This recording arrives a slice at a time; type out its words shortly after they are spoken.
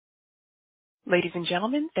Ladies and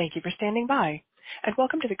gentlemen, thank you for standing by, and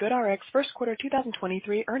welcome to the GoodRx First Quarter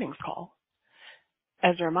 2023 Earnings Call.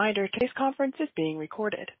 As a reminder, today's conference is being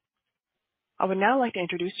recorded. I would now like to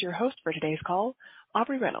introduce your host for today's call,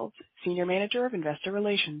 Aubrey Reynolds, Senior Manager of Investor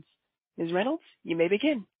Relations. Ms. Reynolds, you may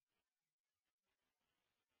begin.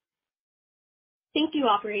 Thank you,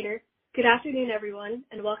 operator. Good afternoon, everyone,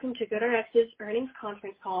 and welcome to GoodRx's earnings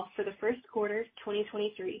conference call for the first quarter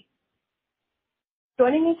 2023.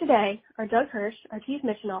 Joining me today are Doug Hirsch, our Chief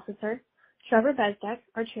Mission Officer, Trevor Bezdek,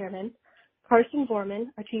 our Chairman, Karsten Voermann,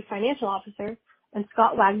 our Chief Financial Officer, and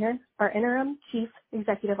Scott Wagner, our Interim Chief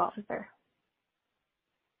Executive Officer.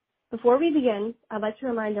 Before we begin, I'd like to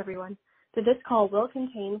remind everyone that this call will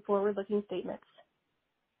contain forward-looking statements.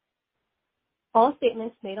 All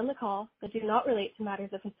statements made on the call that do not relate to matters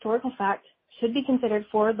of historical fact should be considered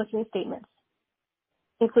forward-looking statements,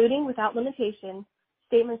 including, without limitation,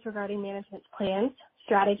 statements regarding management's plans,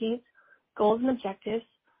 strategies, goals and objectives,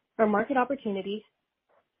 our market opportunities,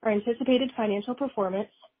 our anticipated financial performance,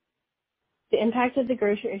 the impact of the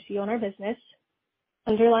grocer issue on our business,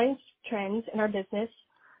 underlying trends in our business,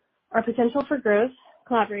 our potential for growth,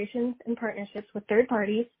 collaborations, and partnerships with third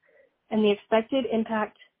parties, and the expected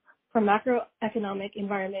impact from macroeconomic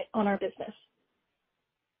environment on our business.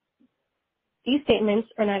 These statements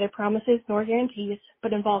are neither promises nor guarantees,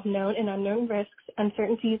 but involve known and unknown risks,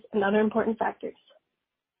 uncertainties, and other important factors.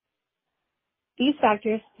 These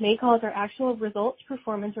factors may cause our actual results,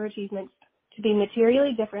 performance, or achievements to be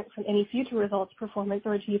materially different from any future results, performance,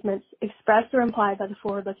 or achievements expressed or implied by the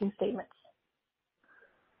forward-looking statements.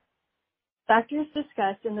 Factors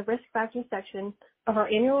discussed in the Risk Factors section of our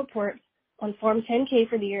annual report on Form 10-K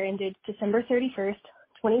for the year ended December 31st,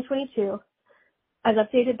 2022, as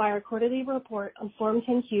updated by our quarterly report on Form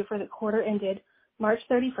 10-Q for the quarter ended March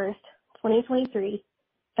 31st, 2023,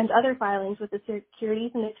 and other filings with the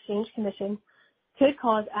Securities and Exchange Commission, could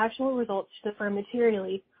cause actual results to differ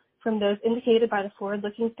materially from those indicated by the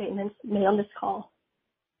forward-looking statements made on this call.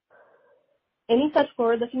 Any such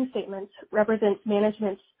forward-looking statements represents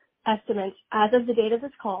management's estimates as of the date of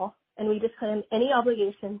this call, and we disclaim any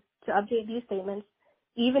obligation to update these statements,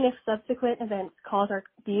 even if subsequent events cause our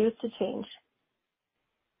views to change.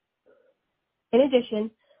 In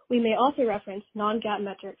addition, we may also reference non-GAAP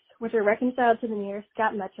metrics, which are reconciled to the nearest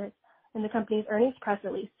GAAP metric in the company's earnings press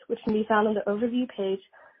release, which can be found on the overview page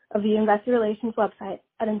of the Investor Relations website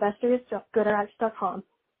at investors.goodrx.com.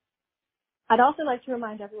 I'd also like to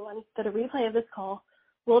remind everyone that a replay of this call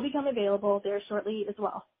will become available there shortly as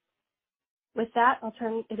well. With that, I'll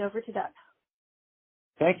turn it over to Doug.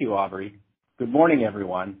 Thank you, Aubrey. Good morning,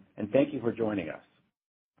 everyone, and thank you for joining us.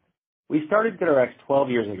 We started GoodRx 12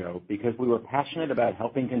 years ago because we were passionate about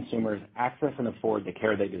helping consumers access and afford the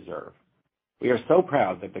care they deserve. We are so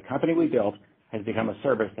proud that the company we built has become a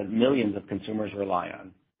service that millions of consumers rely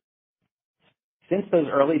on. Since those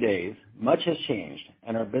early days, much has changed,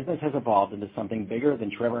 and our business has evolved into something bigger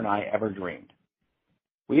than Trevor and I ever dreamed.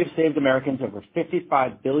 We have saved Americans over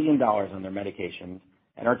 $55 billion on their medications,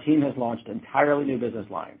 and our team has launched entirely new business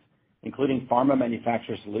lines, including Pharma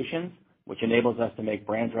Manufacturer Solutions, which enables us to make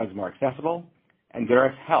brand drugs more accessible, and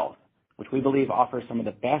GoodRx Health, which we believe offers some of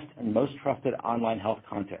the best and most trusted online health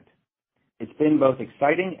content. It's been both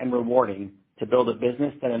exciting and rewarding to build a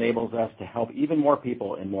business that enables us to help even more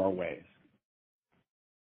people in more ways.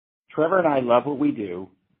 Trevor and I love what we do,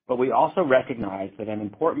 but we also recognize that an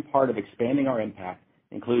important part of expanding our impact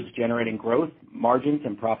includes generating growth, margins,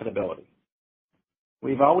 and profitability.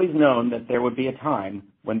 We've always known that there would be a time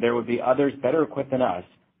when there would be others better equipped than us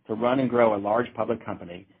to run and grow a large public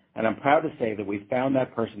company, and I'm proud to say that we found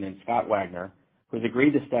that person in Scott Wagner, who has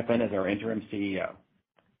agreed to step in as our interim CEO.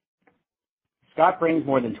 Scott brings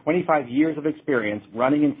more than 25 years of experience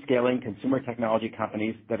running and scaling consumer technology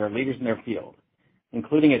companies that are leaders in their field,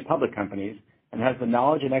 including at public companies, and has the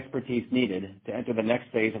knowledge and expertise needed to enter the next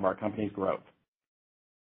phase of our company's growth.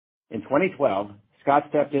 In 2012, Scott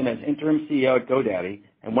stepped in as interim CEO at GoDaddy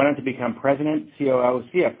and went on to become president, COO,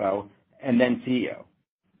 CFO, and then CEO.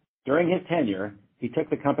 During his tenure, he took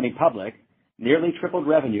the company public, nearly tripled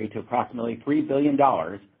revenue to approximately $3 billion,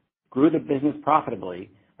 grew the business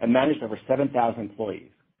profitably, and managed over 7,000 employees.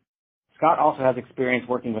 Scott also has experience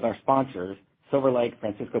working with our sponsors, Silver Lake,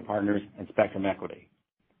 Francisco Partners, and Spectrum Equity.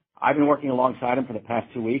 I've been working alongside him for the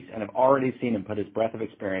past 2 weeks and have already seen him put his breadth of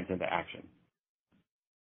experience into action.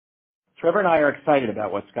 Trevor and I are excited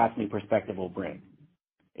about what Scott's new perspective will bring.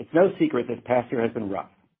 It's no secret this past year has been rough.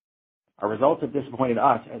 Our results have disappointed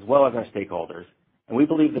us as well as our stakeholders, and we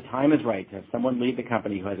believe the time is right to have someone lead the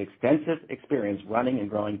company who has extensive experience running and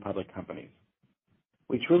growing public companies.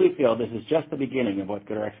 We truly feel this is just the beginning of what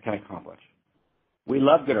GoodRx can accomplish. We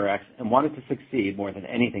love GoodRx and want it to succeed more than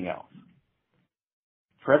anything else.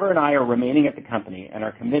 Trevor and I are remaining at the company and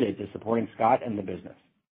are committed to supporting Scott and the business.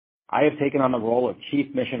 I have taken on the role of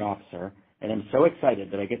Chief Mission Officer and am so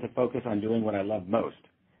excited that I get to focus on doing what I love most,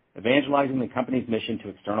 evangelizing the company's mission to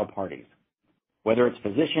external parties. Whether it's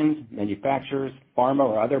physicians, manufacturers, pharma,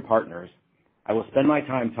 or other partners, I will spend my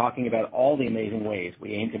time talking about all the amazing ways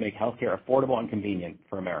we aim to make healthcare affordable and convenient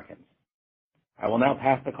for Americans. I will now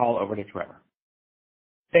pass the call over to Trevor.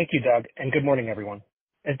 Thank you, Doug, and good morning, everyone.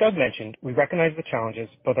 As Doug mentioned, we recognize the challenges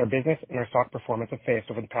both our business and our stock performance have faced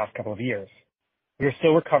over the past couple of years. We are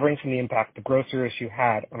still recovering from the impact the grocer issue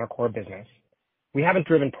had on our core business. We haven't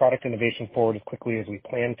driven product innovation forward as quickly as we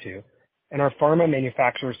planned to, and our pharma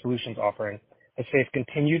manufacturer solutions offering has faced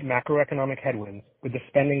continued macroeconomic headwinds with the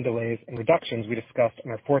spending delays and reductions we discussed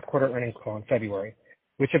in our fourth quarter earnings call in February,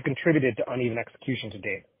 which have contributed to uneven execution to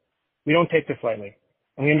date. We don't take this lightly,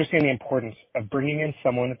 and we understand the importance of bringing in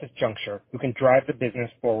someone at this juncture who can drive the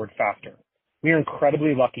business forward faster. We are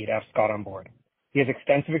incredibly lucky to have Scott on board. He has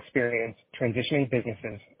extensive experience transitioning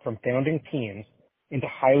businesses from founding teams into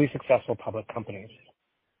highly successful public companies.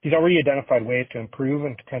 He's already identified ways to improve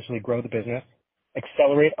and potentially grow the business,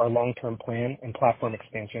 accelerate our long-term plan and platform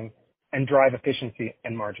expansion, and drive efficiency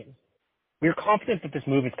and margins. We are confident that this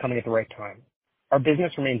move is coming at the right time. Our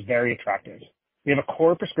business remains very attractive. We have a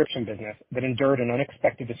core prescription business that endured an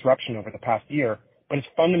unexpected disruption over the past year, but is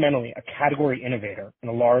fundamentally a category innovator in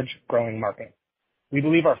a large, growing market. We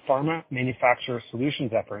believe our pharma manufacturer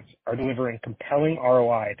solutions efforts are delivering compelling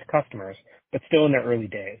ROI to customers, but still in their early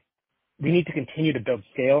days. We need to continue to build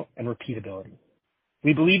scale and repeatability.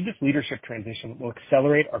 We believe this leadership transition will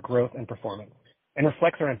accelerate our growth and performance and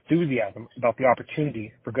reflects our enthusiasm about the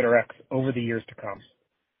opportunity for GoodRx over the years to come.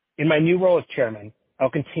 In my new role as chairman, I'll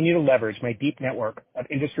continue to leverage my deep network of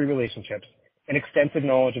industry relationships and extensive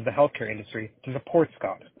knowledge of the healthcare industry to support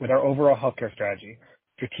Scott with our overall healthcare strategy,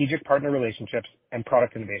 strategic partner relationships, and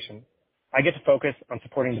product innovation. I get to focus on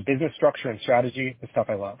supporting the business structure and strategy, the stuff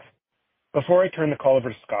I love. Before I turn the call over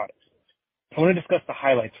to Scott, I want to discuss the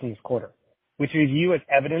highlights from this quarter, which we view as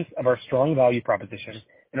evidence of our strong value proposition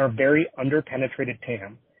and our very under-penetrated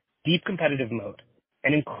TAM, deep competitive moat,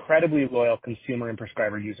 and incredibly loyal consumer and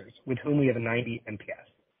prescriber users with whom we have a 90 NPS.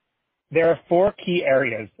 There are 4 key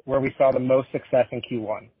areas where we saw the most success in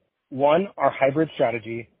Q1. 1, our hybrid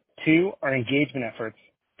strategy. 2, our engagement efforts.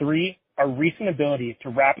 3, our recent ability to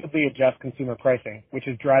rapidly adjust consumer pricing, which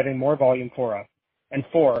is driving more volume for us. And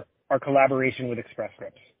 4, our collaboration with Express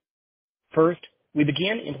Scripts. First, we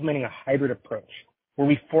began implementing a hybrid approach where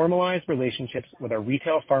we formalized relationships with our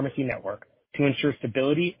retail pharmacy network to ensure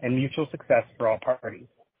stability and mutual success for all parties.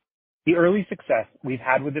 The early success we've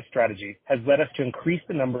had with this strategy has led us to increase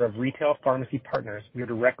the number of retail pharmacy partners we are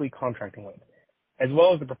directly contracting with, as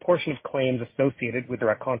well as the proportion of claims associated with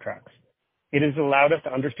direct contracts. It has allowed us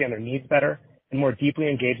to understand their needs better and more deeply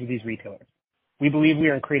engage with these retailers. We believe we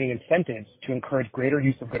are creating incentives to encourage greater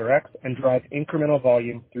use of GoodRx and drive incremental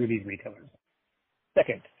volume through these retailers.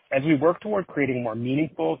 Second, as we work toward creating more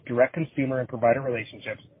meaningful direct consumer and provider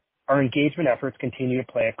relationships, our engagement efforts continue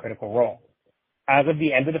to play a critical role. As of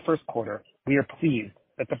the end of the first quarter, we are pleased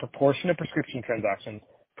that the proportion of prescription transactions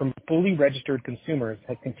from fully registered consumers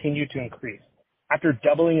has continued to increase after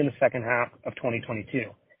doubling in the second half of 2022,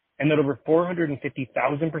 and that over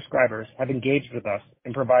 450,000 prescribers have engaged with us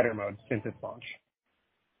in provider mode since its launch.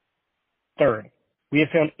 Third, we have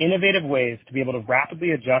found innovative ways to be able to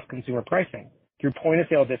rapidly adjust consumer pricing through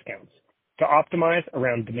point-of-sale discounts to optimize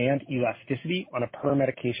around demand elasticity on a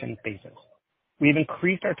per-medication basis. We have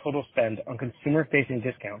increased our total spend on consumer-facing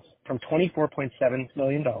discounts from $24.7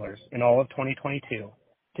 million in all of 2022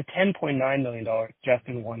 to $10.9 million just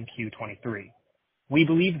in 1Q23. We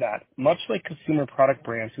believe that, much like consumer product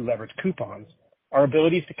brands who leverage coupons, our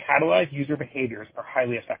abilities to catalyze user behaviors are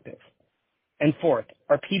highly effective. And fourth,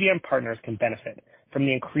 our PBM partners can benefit from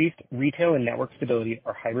the increased retail and network stability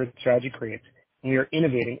our hybrid strategy creates, and we are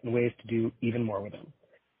innovating in ways to do even more with them.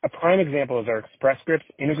 A prime example is our Express Scripts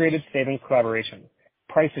integrated savings collaboration,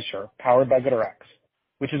 Price Assure, powered by GoodRx,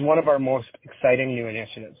 which is one of our most exciting new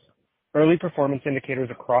initiatives. Early performance indicators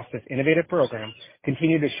across this innovative program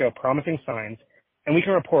continue to show promising signs, and we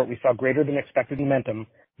can report we saw greater than expected momentum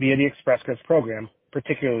via the Express Scripts program,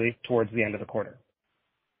 particularly towards the end of the quarter.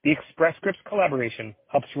 The Express Scripts collaboration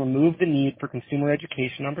helps remove the need for consumer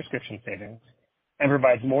education on prescription savings and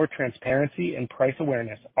provides more transparency and price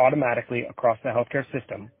awareness automatically across the healthcare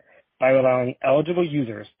system by allowing eligible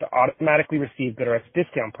users to automatically receive GoodRx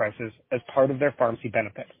discount prices as part of their pharmacy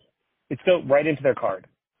benefits. It's built right into their card,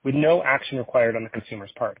 with no action required on the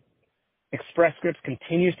consumer's part. Express Scripts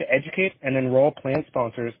continues to educate and enroll plan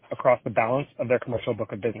sponsors across the balance of their commercial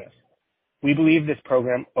book of business. We believe this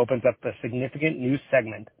program opens up a significant new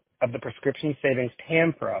segment of the prescription savings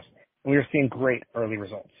TAM for us, and we are seeing great early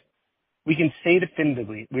results. We can say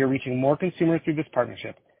definitively we are reaching more consumers through this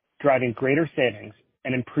partnership, driving greater savings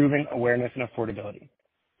and improving awareness and affordability.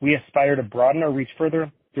 We aspire to broaden our reach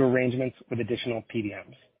further through arrangements with additional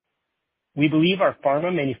PBMs. We believe our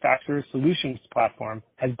Pharma Manufacturer Solutions platform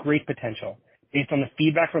has great potential based on the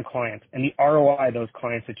feedback from clients and the ROI those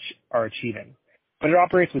clients are achieving, but it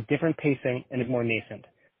operates with different pacing and is more nascent.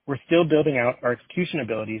 We're still building out our execution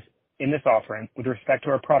abilities in this offering with respect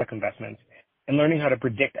to our product investments and learning how to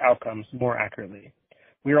predict outcomes more accurately.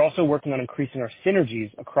 We are also working on increasing our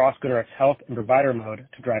synergies across GoodRx Health and Provider Mode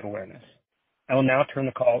to drive awareness. I will now turn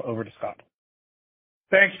the call over to Scott.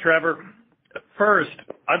 Thanks, Trevor. First,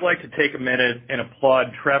 I'd like to take a minute and applaud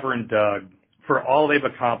Trevor and Doug for all they've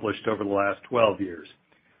accomplished over the last 12 years.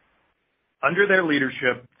 Under their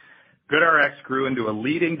leadership, GoodRx grew into a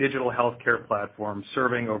leading digital healthcare platform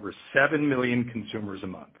serving over 7 million consumers a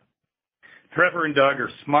month. Trevor and Doug are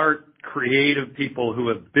smart, creative people who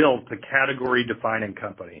have built a category-defining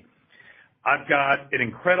company. I've got an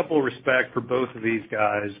incredible respect for both of these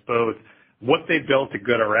guys, both what they built at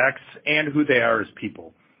GoodRx and who they are as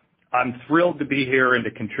people. I'm thrilled to be here and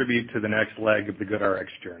to contribute to the next leg of the GoodRx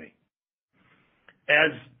journey.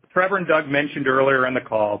 As Trevor and Doug mentioned earlier in the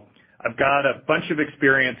call, I've got a bunch of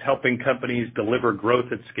experience helping companies deliver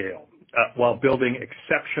growth at scale while building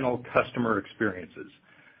exceptional customer experiences.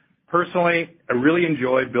 Personally, I really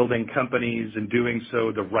enjoy building companies and doing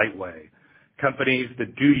so the right way. Companies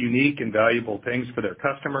that do unique and valuable things for their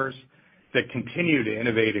customers, that continue to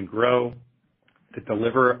innovate and grow, that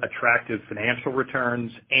deliver attractive financial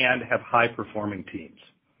returns, and have high-performing teams.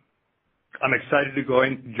 I'm excited to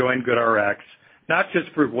join GoodRx, not just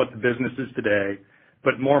for what the business is today,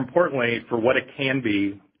 but more importantly, for what it can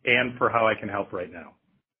be and for how I can help right now.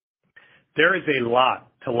 There is a lot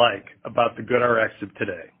to like about the GoodRx of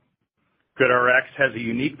today. GoodRx has a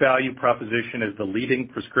unique value proposition as the leading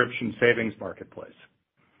prescription savings marketplace.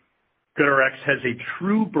 GoodRx has a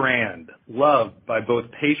true brand loved by both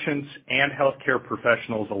patients and healthcare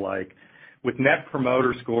professionals alike, with net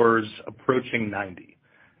promoter scores approaching 90.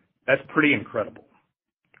 That's pretty incredible.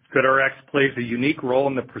 GoodRx plays a unique role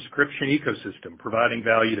in the prescription ecosystem, providing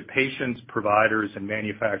value to patients, providers, and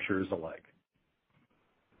manufacturers alike.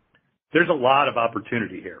 There's a lot of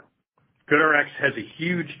opportunity here. GoodRx has a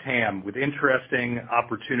huge TAM with interesting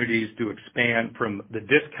opportunities to expand from the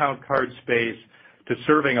discount card space to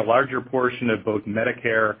serving a larger portion of both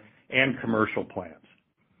Medicare and commercial plans.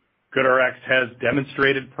 GoodRx has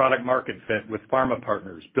demonstrated product market fit with pharma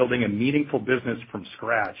partners, building a meaningful business from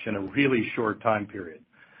scratch in a really short time period.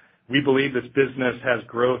 We believe this business has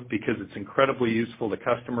growth because it's incredibly useful to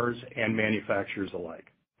customers and manufacturers alike.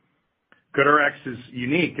 GoodRx is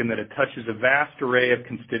unique in that it touches a vast array of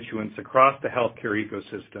constituents across the healthcare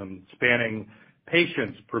ecosystem, spanning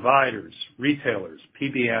patients, providers, retailers,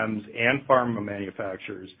 PBMs, and pharma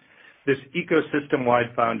manufacturers. This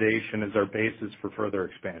ecosystem-wide foundation is our basis for further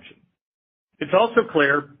expansion. It's also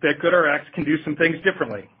clear that GoodRx can do some things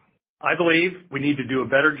differently. I believe we need to do a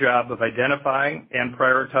better job of identifying and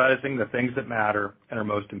prioritizing the things that matter and are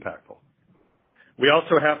most impactful. We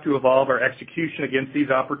also have to evolve our execution against these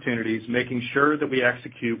opportunities, making sure that we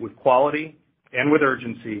execute with quality and with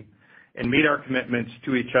urgency and meet our commitments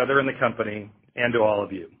to each other in the company and to all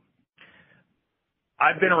of you.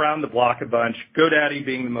 I've been around the block a bunch, GoDaddy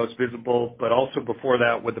being the most visible, but also before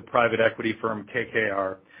that with the private equity firm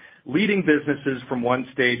KKR, leading businesses from one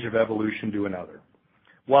stage of evolution to another.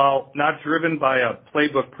 While not driven by a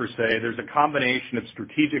playbook per se, there's a combination of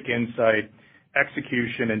strategic insight,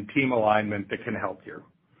 execution, and team alignment that can help here.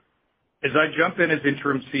 As I jump in as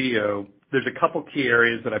interim CEO, there's a couple key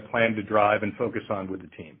areas that I plan to drive and focus on with the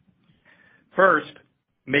team. First,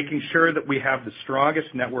 making sure that we have the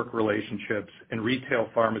strongest network relationships and retail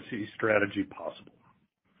pharmacy strategy possible.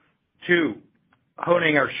 2,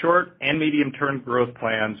 honing our short and medium-term growth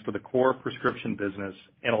plans for the core prescription business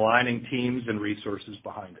and aligning teams and resources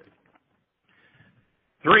behind it.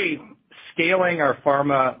 3, scaling our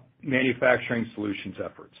pharma manufacturing solutions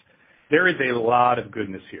efforts. There is a lot of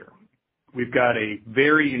goodness here. We've got a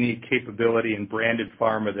very unique capability in branded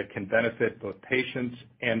pharma that can benefit both patients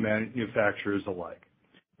and manufacturers alike.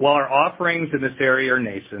 While our offerings in this area are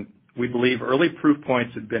nascent, we believe early proof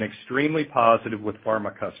points have been extremely positive with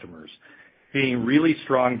pharma customers, being really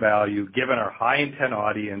strong value given our high intent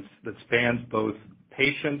audience that spans both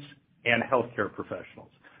patients and healthcare professionals.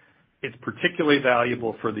 It's particularly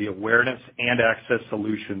valuable for the awareness and access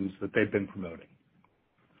solutions that they've been promoting.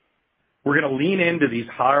 We're going to lean into these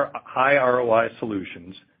high ROI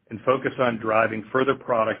solutions and focus on driving further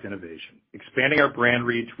product innovation, expanding our brand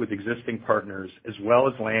reach with existing partners, as well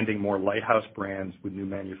as landing more lighthouse brands with new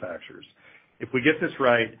manufacturers. If we get this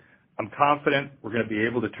right, I'm confident we're going to be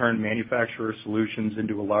able to turn manufacturer solutions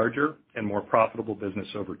into a larger and more profitable business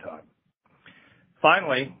over time.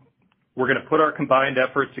 Finally, we're going to put our combined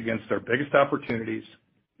efforts against our biggest opportunities,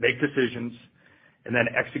 make decisions, and then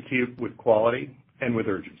execute with quality and with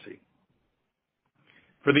urgency.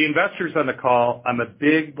 For the investors on the call, I'm a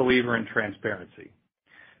big believer in transparency.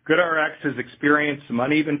 GoodRx has experienced some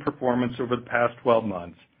uneven performance over the past 12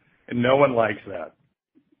 months, and no one likes that.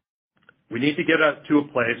 We need to get up to a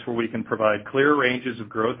place where we can provide clear ranges of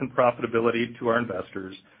growth and profitability to our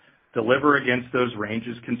investors, deliver against those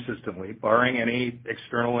ranges consistently, barring any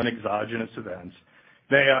external and exogenous events,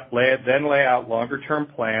 then lay out longer-term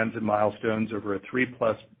plans and milestones over a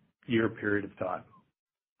 3+ year period of time.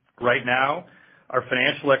 Right now, our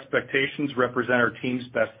financial expectations represent our team's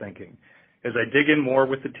best thinking. As I dig in more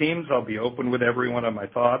with the teams, I'll be open with everyone on my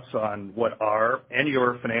thoughts on what our and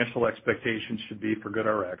your financial expectations should be for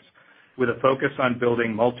GoodRx, with a focus on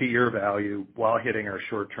building multi-year value while hitting our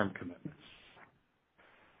short-term commitments.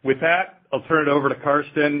 With that, I'll turn it over to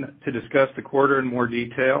Karsten to discuss the quarter in more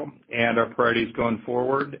detail and our priorities going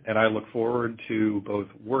forward, and I look forward to both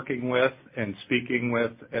working with and speaking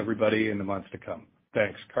with everybody in the months to come.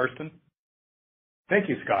 Thanks. Karsten? Thank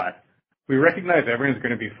you, Scott. We recognize everyone's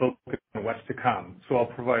going to be focused on what's to come, so I'll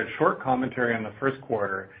provide a short commentary on the first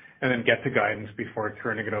quarter and then get to guidance before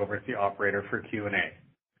turning it over to the operator for Q&A.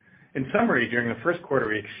 In summary, during the first quarter,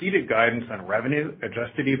 we exceeded guidance on revenue,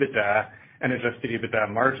 adjusted EBITDA, and adjusted EBITDA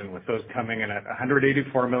margin, with those coming in at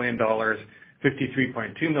 $184 million,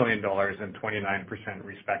 $53.2 million, and 29%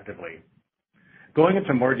 respectively. Going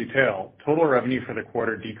into more detail, total revenue for the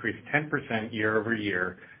quarter decreased 10% year over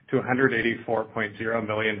year to $184.0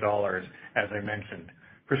 million, as I mentioned.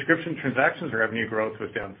 Prescription transactions revenue growth was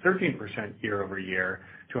down 13% year over year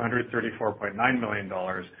to $134.9 million,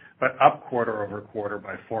 but up quarter over quarter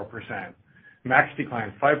by 4%. Max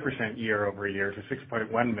declined 5% year over year to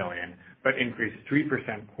 $6.1 million, but increased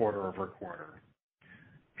 3% quarter over quarter.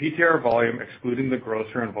 PTR volume, excluding the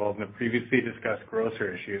grocer involved in the previously discussed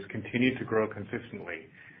grocer issues, continued to grow consistently.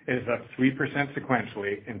 It is up 3%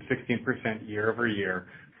 sequentially and 16% year over year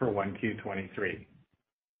for 1Q23.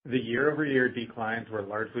 The year-over-year declines were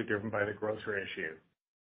largely driven by the grocer issue.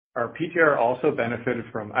 Our PTR also benefited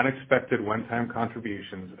from unexpected one-time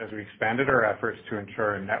contributions as we expanded our efforts to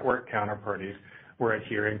ensure our network counterparties were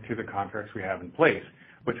adhering to the contracts we have in place,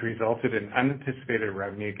 which resulted in unanticipated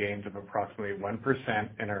revenue gains of approximately 1%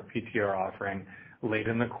 in our PTR offering late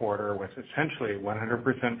in the quarter, with essentially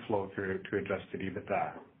 100% flow-through to adjusted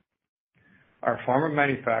EBITDA. Our pharma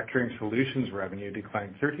manufacturing solutions revenue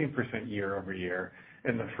declined 13% year over year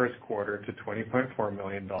in the first quarter to $20.4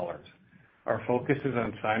 million. Our focus is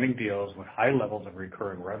on signing deals with high levels of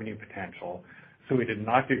recurring revenue potential, so we did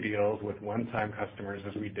not do deals with one-time customers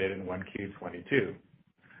as we did in 1Q22.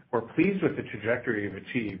 We're pleased with the trajectory we've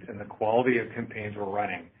achieved and the quality of campaigns we're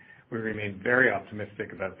running. We remain very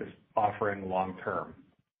optimistic about this offering long term.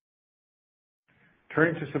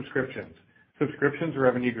 Turning to subscriptions. Subscriptions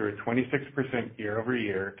revenue grew 26% year over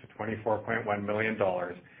year to $24.1 million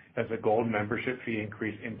as the Gold membership fee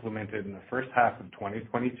increase implemented in the first half of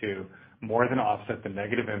 2022 more than offset the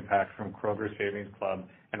negative impact from Kroger Savings Club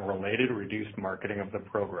and related reduced marketing of the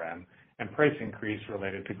program and price increase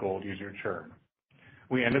related to Gold user churn.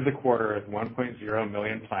 We ended the quarter with 1.0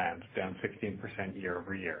 million plans, down 16% year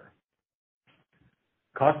over year.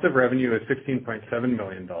 Cost of revenue is $16.7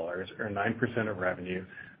 million, or 9% of revenue,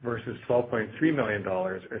 versus $12.3 million,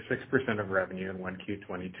 or 6% of revenue in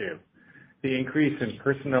 1Q22. The increase in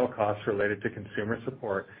personnel costs related to consumer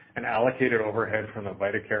support and allocated overhead from the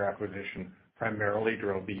VitaCare acquisition primarily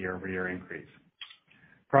drove the year-over-year increase.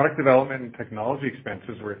 Product development and technology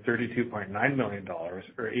expenses were $32.9 million, or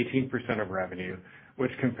 18% of revenue,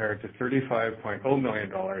 which compared to $35.0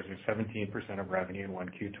 million, or 17% of revenue in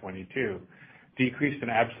 1Q22. Decreased in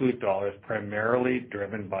absolute dollars, primarily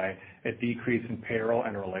driven by a decrease in payroll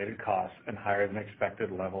and related costs and higher than expected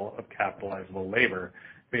level of capitalizable labor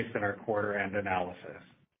based on our quarter-end analysis.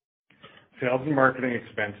 Sales and marketing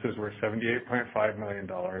expenses were $78.5 million,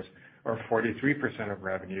 or 43% of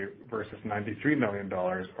revenue, versus $93 million,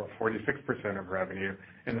 or 46% of revenue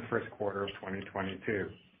in the first quarter of 2022.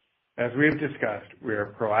 As we have discussed, we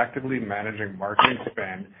are proactively managing marketing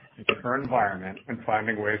spend in the current environment and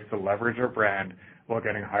finding ways to leverage our brand while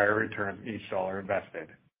getting higher returns each dollar invested.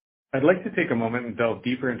 I'd like to take a moment and delve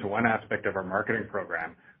deeper into one aspect of our marketing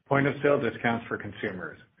program, point-of-sale discounts for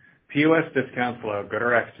consumers. POS discounts allow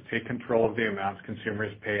GoodRx to take control of the amounts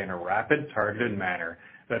consumers pay in a rapid, targeted manner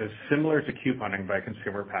that is similar to couponing by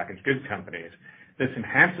consumer packaged goods companies. This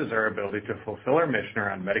enhances our ability to fulfill our mission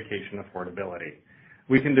around medication affordability.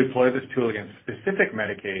 We can deploy this tool against specific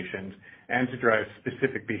medications and to drive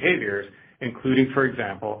specific behaviors, including, for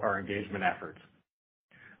example, our engagement efforts.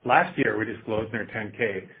 Last year, we disclosed in our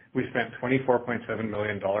 10K, we spent $24.7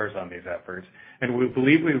 million on these efforts, and we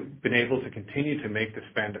believe we've been able to continue to make the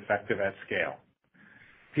spend effective at scale.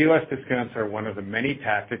 POS discounts are one of the many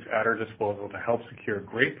tactics at our disposal to help secure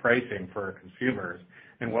great pricing for our consumers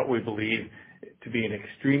in what we believe to be an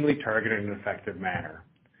extremely targeted and effective manner.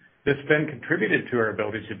 This spend contributed to our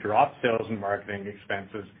ability to drop sales and marketing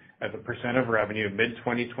expenses as a percent of revenue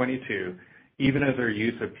mid-2022, even as our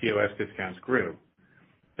use of POS discounts grew.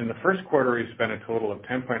 In the first quarter, we spent a total of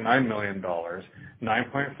 $10.9 million,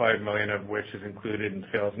 $9.5 million of which is included in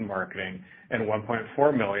sales and marketing, and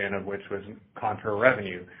 $1.4 million of which was contra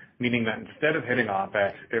revenue, meaning that instead of hitting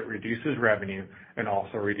OpEx, it reduces revenue and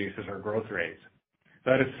also reduces our growth rates.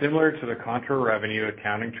 That is similar to the contra revenue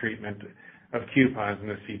accounting treatment of coupons in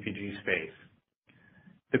the CPG space.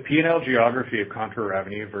 The P&L geography of contra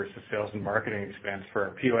revenue versus sales and marketing expense for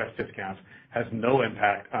our POS discounts has no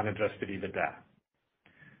impact on adjusted EBITDA.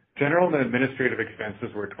 General and administrative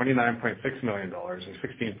expenses were $29.6 million, or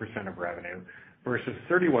 16% of revenue, versus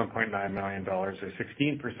 $31.9 million, or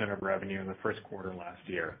 16% of revenue in the first quarter last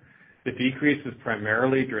year. The decrease is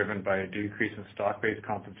primarily driven by a decrease in stock-based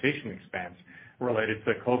compensation expense related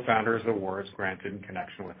to the co-founders' awards granted in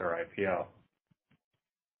connection with our IPO.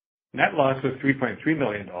 Net loss was $3.3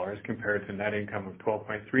 million compared to net income of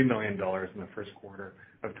 $12.3 million in the first quarter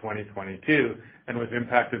of 2022, and was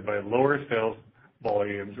impacted by lower sales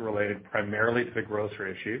volumes related primarily to the grocer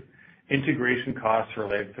issue, integration costs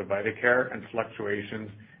related to VitaCare, and fluctuations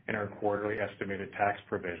in our quarterly estimated tax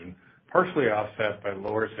provision, partially offset by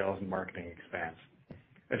lower sales and marketing expense.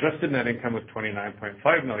 Adjusted net income was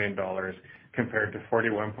 $29.5 million compared to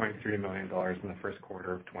 $41.3 million in the first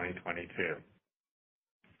quarter of 2022.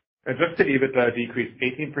 Adjusted EBITDA decreased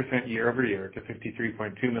 18% year-over-year to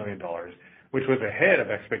 $53.2 million, which was ahead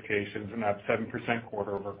of expectations and up 7%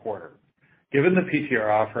 quarter-over-quarter. Given the PTR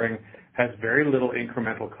offering has very little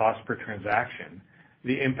incremental cost per transaction,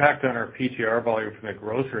 the impact on our PTR volume from the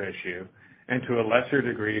grocer issue, and to a lesser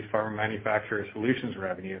degree, pharma manufacturer solutions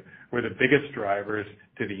revenue, were the biggest drivers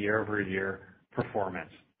to the year-over-year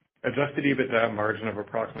performance. Adjusted EBITDA margin of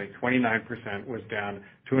approximately 29% was down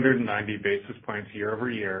 290 basis points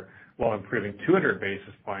year-over-year, while improving 200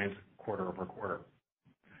 basis points quarter-over-quarter.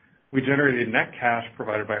 We generated net cash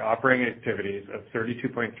provided by operating activities of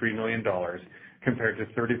 $32.3 million compared to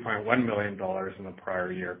 $30.1 million in the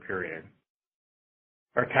prior year period.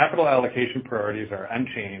 Our capital allocation priorities are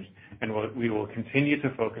unchanged, and we will continue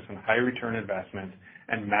to focus on high return investments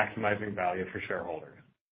and maximizing value for shareholders.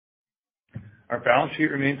 Our balance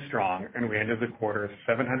sheet remains strong, and we ended the quarter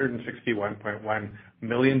with $761.1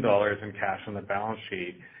 million in cash on the balance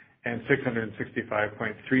sheet and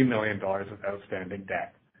 $665.3 million of outstanding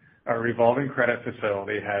debt. Our revolving credit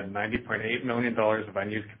facility had $90.8 million of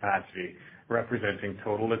unused capacity, representing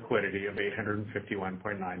total liquidity of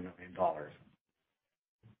 $851.9 million.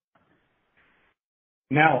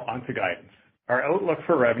 Now on to guidance. Our outlook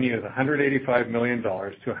for revenue is $185 million to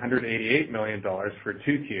 $188 million for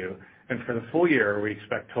 2Q, and for the full year, we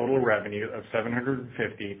expect total revenue of $750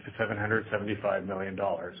 to $775 million.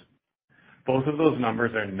 Both of those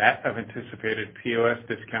numbers are net of anticipated POS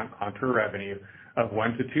discount contra revenue of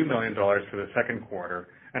 $1 to $2 million for the second quarter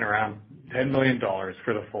and around $10 million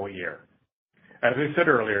for the full year. As I said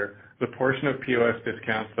earlier, the portion of POS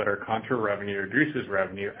discounts that are contra revenue reduces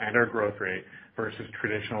revenue and our growth rate versus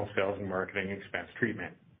traditional sales and marketing expense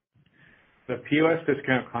treatment. The POS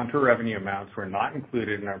discount contra revenue amounts were not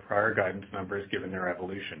included in our prior guidance numbers given their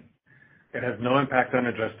evolution. It has no impact on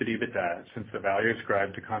adjusted EBITDA since the value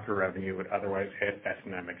ascribed to contra revenue would otherwise hit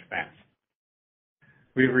S&M expense.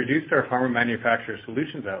 We have reduced our pharma manufacturer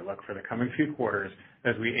solutions outlook for the coming few quarters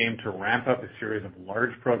as we aim to ramp up a series of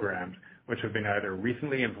large programs which have been either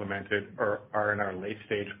recently implemented or are in our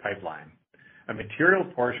late-stage pipeline. A material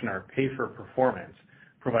portion are pay for performance,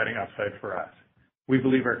 providing upside for us. We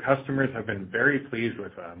believe our customers have been very pleased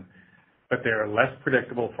with them, but they are less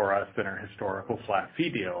predictable for us than our historical flat fee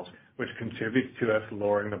deals, which contributes to us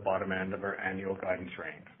lowering the bottom end of our annual guidance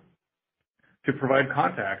range. To provide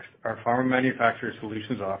context, our pharma manufacturer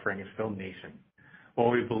solutions offering is still nascent.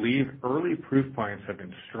 While we believe early proof points have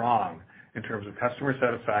been strong in terms of customer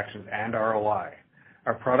satisfaction and ROI,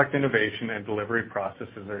 our product innovation and delivery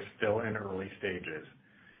processes are still in early stages.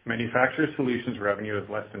 Manufacturer solutions revenue is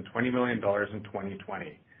less than $20 million in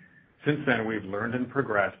 2020. Since then, we've learned and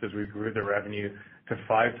progressed as we grew the revenue to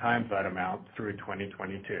 5 times that amount through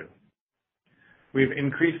 2022. We've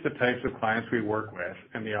increased the types of clients we work with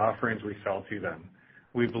and the offerings we sell to them.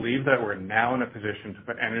 We believe that we're now in a position to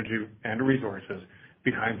put energy and resources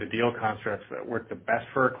behind the deal constructs that work the best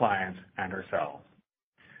for our clients and ourselves.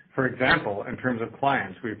 For example, in terms of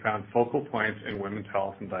clients, we've found focal points in women's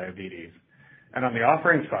health and diabetes. And on the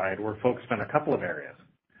offering side, we're focused on a couple of areas.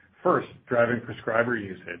 First, driving prescriber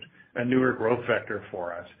usage, a newer growth vector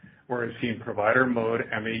for us, where we've seen provider mode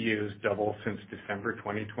MAUs double since December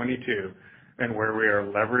 2022, and where we are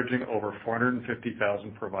leveraging over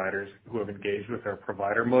 450,000 providers who have engaged with our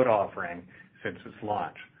provider mode offering since its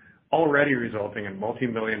launch, already resulting in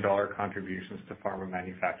multi-million-dollar contributions to Pharma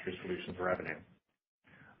Manufacturer Solutions revenue.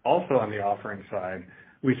 Also on the offering side,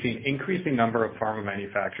 we've seen increasing number of pharma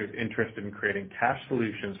manufacturers interested in creating cash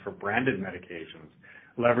solutions for branded medications,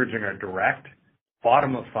 leveraging our direct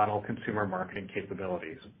bottom-of-funnel consumer marketing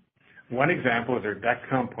capabilities. One example is our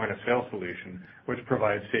Dexcom point-of-sale solution, which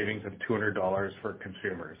provides savings of $200 for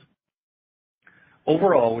consumers.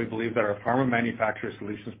 Overall, we believe that our Pharma Manufacturer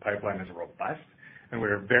Solutions pipeline is robust, and we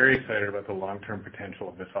are very excited about the long-term potential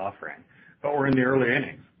of this offering. But we're in the early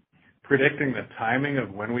innings. Predicting the timing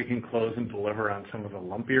of when we can close and deliver on some of the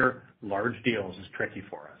lumpier, large deals is tricky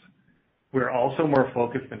for us. We're also more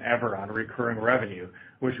focused than ever on recurring revenue,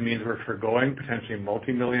 which means we're forgoing potentially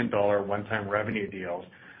multi-million-dollar one-time revenue deals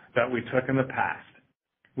that we took in the past.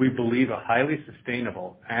 We believe a highly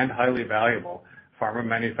sustainable and highly valuable Pharma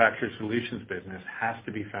Manufacturer Solutions business has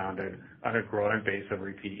to be founded on a growing base of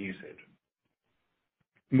repeat usage.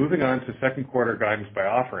 Moving on to second quarter guidance by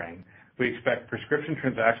offering, we expect prescription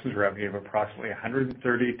transactions revenue of approximately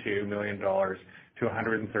 $132 million to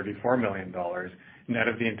 $134 million, net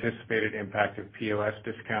of the anticipated impact of POS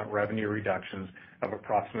discount revenue reductions of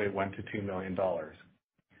approximately $1 to $2 million.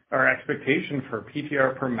 Our expectation for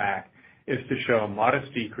PTR per MAC is to show a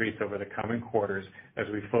modest decrease over the coming quarters as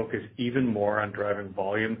we focus even more on driving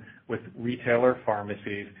volume with retailer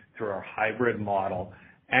pharmacies through our hybrid model,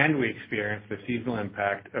 and we experience the seasonal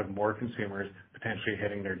impact of more consumers potentially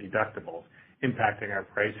hitting their deductibles, impacting our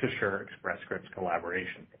Price Assure Express Scripts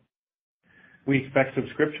collaboration. We expect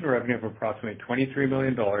subscription revenue of approximately $23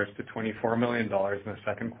 million to $24 million in the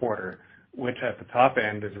second quarter, which at the top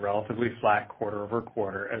end is relatively flat quarter over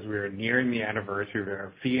quarter as we are nearing the anniversary of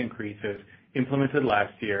our fee increases implemented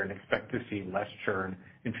last year and expect to see less churn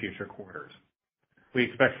in future quarters. We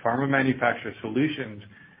expect Pharma Manufacturer Solutions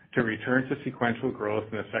to return to sequential growth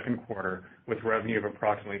in the second quarter with revenue of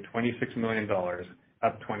approximately $26 million,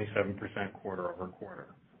 up 27% quarter over quarter.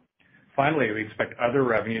 Finally, we expect other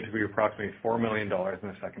revenue to be approximately $4 million in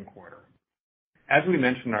the second quarter. As we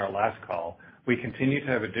mentioned in our last call, we continue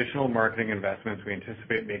to have additional marketing investments we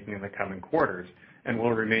anticipate making in the coming quarters and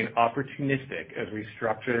will remain opportunistic as we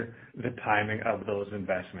structure the timing of those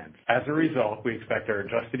investments. As a result, we expect our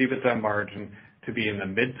adjusted EBITDA margin to be in the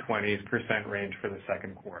mid-20s% range for the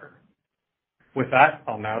second quarter. With that,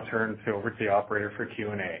 I'll now turn it over to the operator for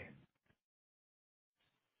Q&A.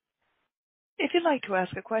 If you'd like to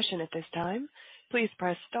ask a question at this time, please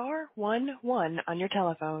press star 11 on your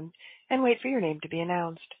telephone and wait for your name to be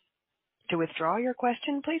announced. To withdraw your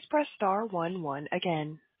question, please press star 11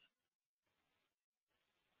 again.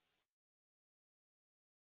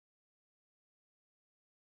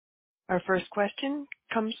 Our first question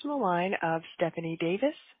comes from the line of Stephanie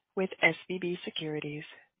Davis with SVB Securities.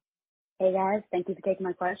 Hey guys, thank you for taking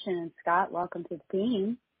my question. And Scott, welcome to the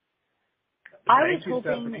team. Thank you,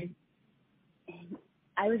 Stephanie.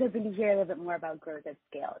 I was hoping to hear a little bit more about growth at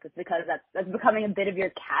scale, just because that's becoming a bit of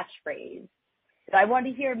your catchphrase. So I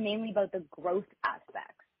wanted to hear mainly about the growth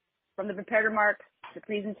aspects. From the prepared remarks, the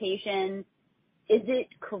presentation, is it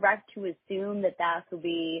correct to assume that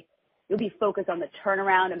you'll be focused on the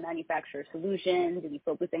turnaround of manufacturer solutions, you'll be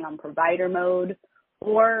focusing on provider mode,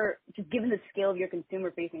 or just given the scale of your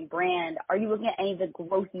consumer-facing brand, are you looking at any of the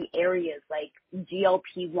growthy areas like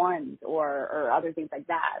GLP-1s or other things like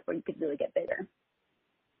that where you could really get bigger?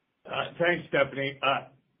 Thanks, Stephanie.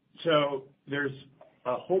 So there's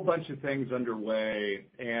a whole bunch of things underway,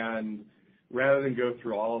 and rather than go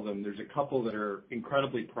through all of them, there's a couple that are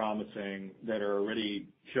incredibly promising that are already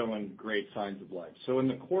showing great signs of life. So in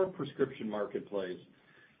the core prescription marketplace,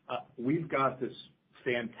 we've got this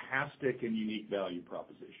fantastic and unique value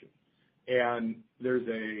proposition. And there's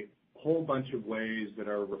a whole bunch of ways that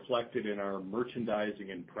are reflected in our merchandising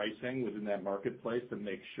and pricing within that marketplace that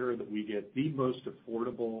make sure that we get the most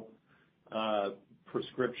affordable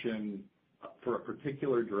prescription for a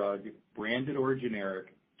particular drug, branded or generic,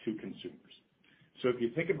 to consumers. So if you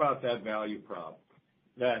think about that value prop,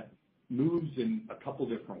 that moves in a couple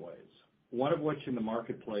different ways. One of which in the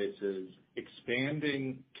marketplace is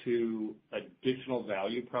expanding to additional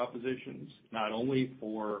value propositions, not only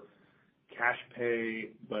for cash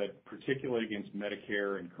pay, but particularly against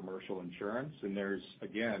Medicare and commercial insurance. And there's,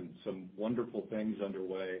 again, some wonderful things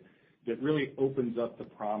underway that really opens up the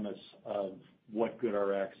promise of what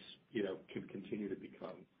GoodRx, can continue to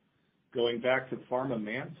become. Going back to Pharma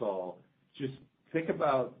Mansol, just think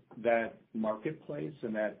about that marketplace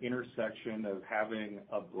and that intersection of having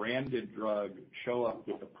a branded drug show up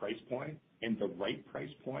with a price point and the right price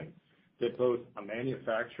point that both a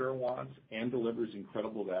manufacturer wants and delivers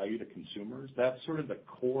incredible value to consumers. That's sort of the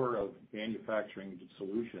core of manufacturing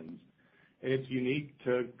solutions, and it's unique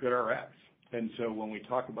to GoodRx. And so when we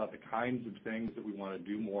talk about the kinds of things that we want to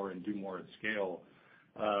do more and do more at scale,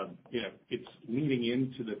 it's leaning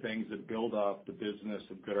into the things that build off the business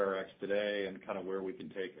of GoodRx today and kind of where we can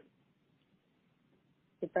take it.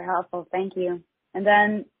 Super helpful. Thank you. And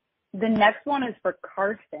then the next one is for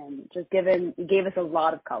Karsten, just given you gave us a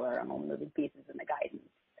lot of color on all the moving pieces in the guidance.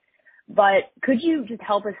 But could you just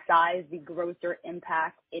help us size the grocer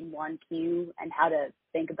impact in 1Q and how to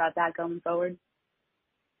think about that going forward?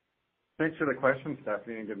 Thanks for the question,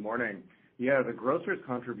 Stephanie, and good morning. Yeah, the grocer's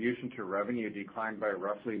contribution to revenue declined by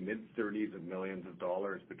roughly mid-30s of millions of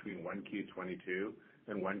dollars between 1Q22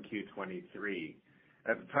 and 1Q23.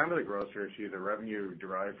 At the time of the grocer issue, the revenue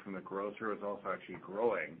derived from the grocer was also actually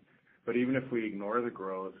growing. But even if we ignore the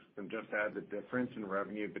growth and just add the difference in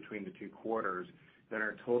revenue between the two quarters, then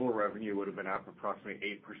our total revenue would have been up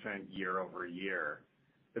approximately 8% year over year.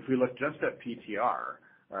 If we look just at PTR,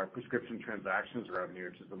 our prescription transactions revenue,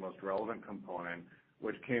 which is the most relevant component,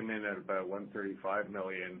 which came in at about $135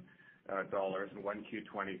 million in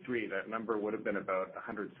 1Q23, that number would have been about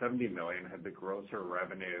 $170 million had the grocer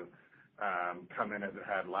revenue come in as it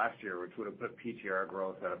had last year, which would have put PTR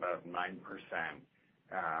growth at about 9%,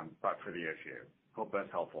 but for the issue. Hope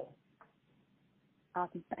that's helpful.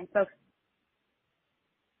 Awesome. Thanks, folks.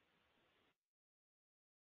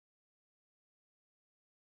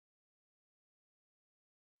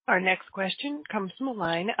 Our next question comes from the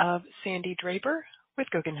line of Sandy Draper with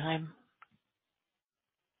Guggenheim.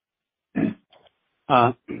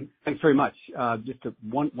 Thanks very much. Just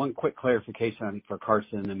one quick clarification, I think, for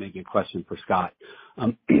Karsten, and then maybe a question for Scott.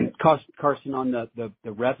 Karsten, on the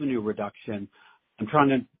revenue reduction, I'm trying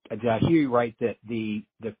to, did I hear you right that the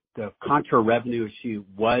contra revenue issue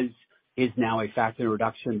is now a factor in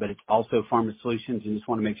reduction, but it's also Pharma Solutions, and just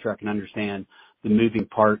want to make sure I can understand the moving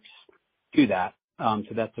parts to that.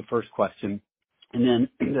 So that's the first question. And then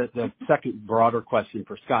the second broader question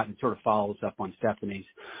for Scott, and sort of follows up on Stephanie's.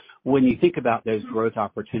 When you think about those growth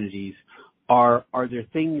opportunities, are there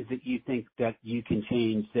things that you think that you can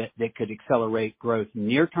change that could accelerate growth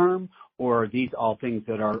near term, or are these all things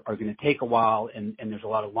that are going to take a while and there's a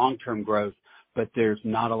lot of long-term growth, but there's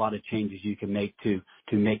not a lot of changes you can make to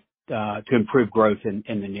improve growth in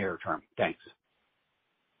the near term? Thanks.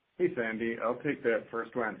 Hey, Sandy. I'll take that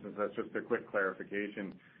first one since that's just a quick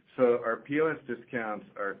clarification. So our POS discounts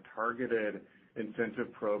are targeted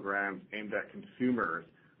incentive programs aimed at consumers,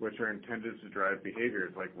 which are intended to drive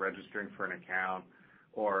behaviors like registering for an account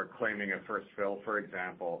or claiming a first fill, for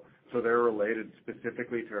example. So they're related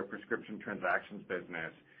specifically to our prescription transactions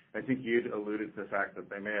business. I think you'd alluded to the fact that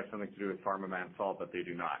they may have something to do with Pharma Mansol, but they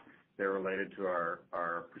do not. They're related to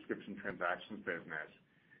our prescription transactions business.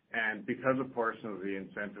 And because a portion of the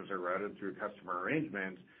incentives are routed through customer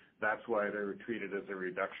arrangements, that's why they're treated as a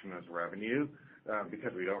reduction as revenue,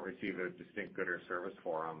 because we don't receive a distinct good or service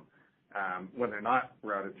for them. When they're not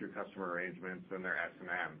routed through customer arrangements, then they're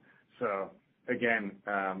S&M. So again,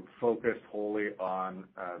 focused wholly on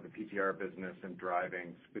the PTR business and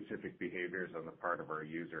driving specific behaviors on the part of our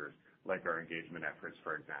users, like our engagement efforts,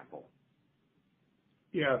 for example.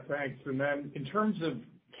 Yeah, thanks. And then in terms of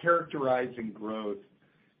characterizing growth,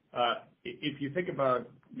 if you think about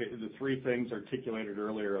the three things articulated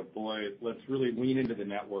earlier of, boy, let's really lean into the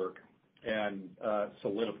network and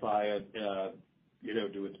solidify it,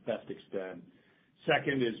 to its best extent.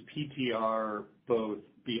 Second is PTR, both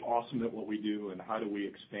be awesome at what we do and how do we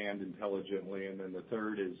expand intelligently. And then the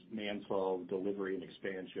third is Mansol delivery and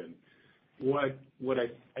expansion. What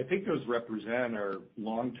I think those represent are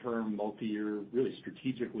long-term, multi-year, really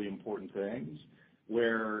strategically important things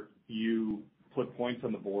where you put points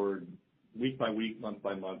on the board week by week, month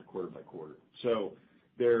by month, quarter by quarter. So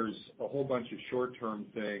there's a whole bunch of short-term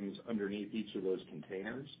things underneath each of those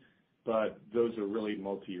containers, but those are really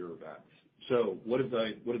multi-year events. So what does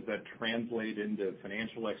that translate into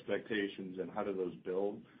financial expectations and how do those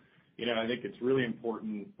build? I think it's really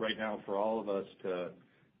important right now for all of us to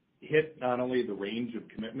hit not only the range of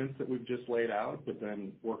commitments that we've just laid out, but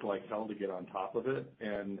then work like hell to get on top of it.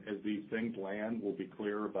 And as these things land, we'll be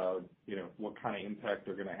clear about, what kind of impact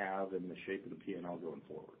they're going to have in the shape of the P&L going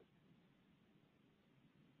forward.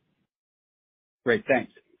 Great.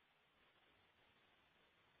 Thanks.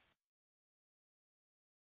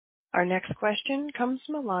 Our next question comes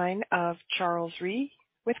from the line of Charles Rhyee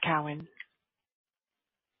with Cowen.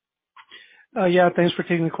 Yeah, thanks for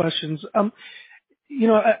taking the questions.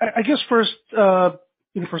 I guess first, for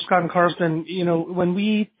Scott and Carsten, when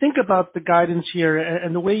we think about the guidance here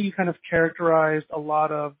and the way you kind of characterized a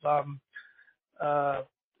lot of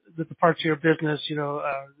the parts of your business, you're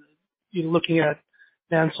looking at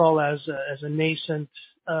Mansol as a nascent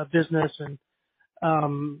business and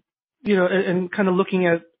and kind of looking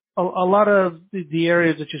at a lot of the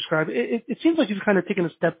areas that you described. It seems like you've kind of taken a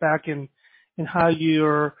step back in how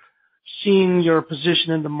you're seeing your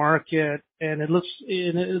position in the market, and it looks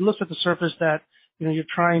at the surface that you're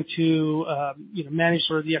trying to manage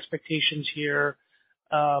sort of the expectations here,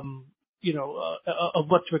 of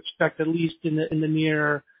what to expect at least in the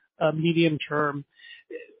near medium term.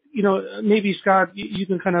 Maybe Scott, you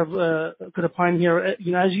can kind of could opine here.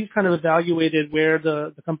 As you've kind of evaluated where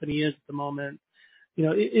the company is at the moment, do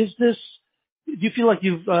you feel like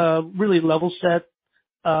you've really level set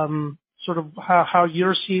sort of how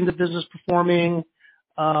you're seeing the business performing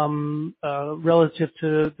relative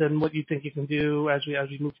to then what you think you can do as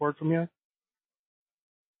we move forward from here?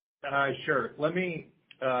 Sure.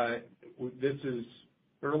 This is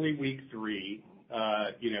early week 3,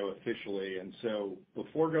 officially. And so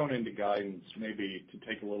before going into guidance, maybe to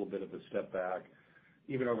take a little bit of a step back,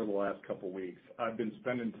 even over the last couple of weeks, I've been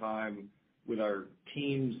spending time with our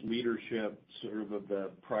team's leadership, sort of the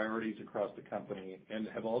priorities across the company, and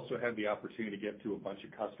have also had the opportunity to get to a bunch of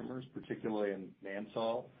customers, particularly in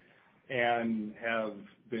Mansol, and have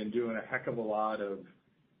been doing a heck of a lot of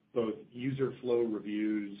both user flow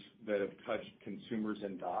reviews that have touched consumers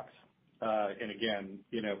and docs. And again,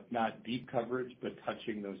 not deep coverage, but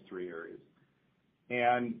touching those 3 areas.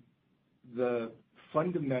 And the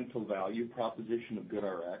fundamental value proposition of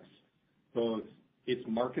GoodRx, both its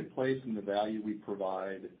marketplace and the value we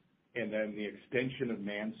provide, and then the extension of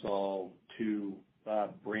Mansol to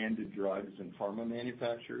branded drugs and pharma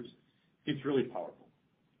manufacturers, it's really powerful.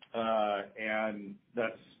 And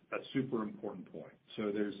that's a super important point.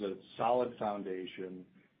 So there's a solid foundation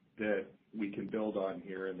that we can build on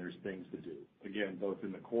here, and there's things to do, again, both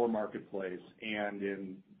in the core marketplace and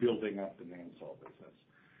in building up the Mansol business.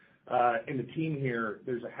 In the team here,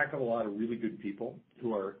 there's a heck of a lot of really good people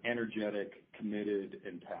who are energetic, committed,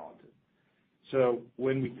 and talented. So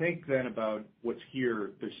when we think then about what's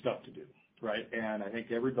here, there's stuff to do, right? And I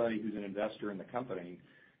think everybody who's an investor in the company,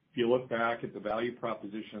 if you look back at the value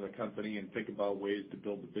proposition of the company and think about ways to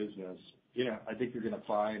build the business, I think you're going to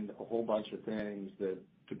find a whole bunch of things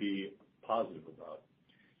to be positive about.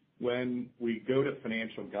 When we go to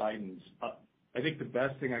financial guidance, I think the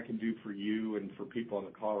best thing I can do for you and for people on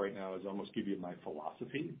the call right now is almost give you my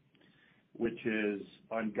philosophy, which is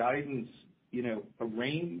on guidance, a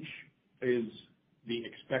range is the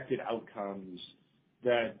expected outcomes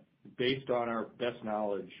that, based on our best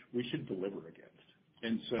knowledge, we should deliver against.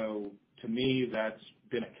 And so to me, that's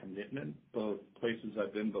been a commitment, both places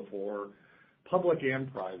I've been before, public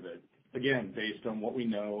and private, again, based on what we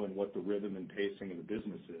know and what the rhythm and pacing of the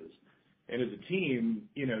business is. And as a team,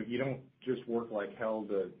 you don't just work like hell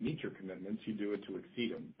to meet your commitments, you do it to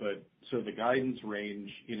exceed them. But so the guidance range,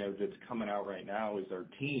 that's coming out right now is our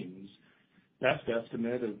team's best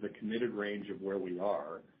estimate of the committed range of where we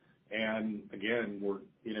are. And again,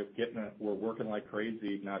 we're working like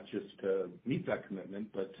crazy, not just to meet that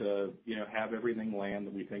commitment, but to, have everything land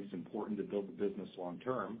that we think is important to build the business long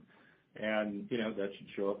term. And, that should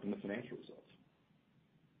show up in the financial results.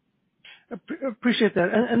 Appreciate that.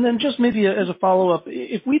 And then just maybe as a follow-up,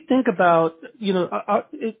 if we think about,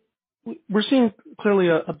 we're seeing clearly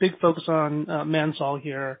a big focus on Mansol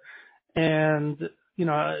here, and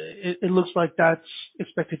it looks like that's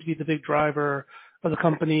expected to be the big driver of the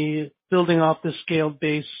company building off this scaled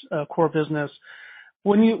base core business.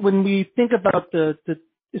 When we think about it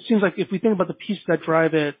seems like if we think about the pieces that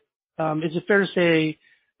drive it, is it fair to say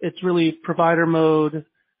it's really provider mode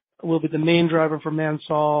will be the main driver for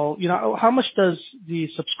Mansol? How much does the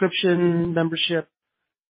subscription membership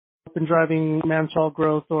been driving Mansol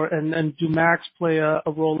growth, and do Macs play a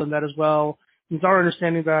role in that as well? It's our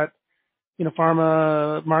understanding that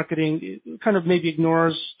pharma marketing kind of maybe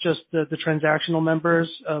ignores just the transactional members,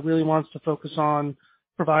 really wants to focus on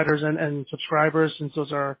providers and subscribers, since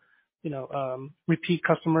those are repeat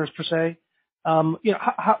customers per se.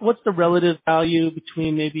 What's the relative value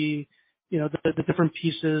between maybe, the different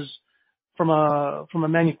pieces from a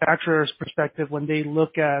manufacturer's perspective when they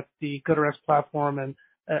look at the GoodRx platform and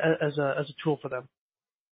as a tool for them?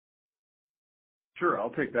 Sure,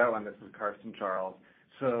 I'll take that one. This is Carson, Charles.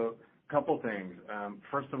 So a couple things.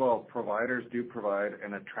 First of all, providers do provide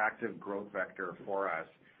an attractive growth vector for us.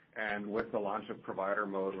 And with the launch of Provider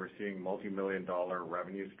Mode, we're seeing multi-million-dollar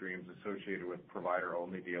revenue streams associated with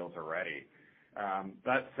provider-only deals already.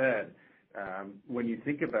 That said, when you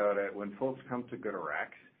think about it, when folks come to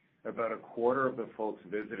GoodRx, about a quarter of the folks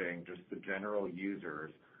visiting, just the general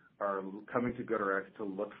users, are coming to GoodRx to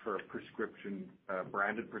look for prescription,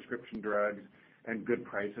 branded prescription drugs and good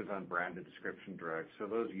prices on branded prescription drugs. So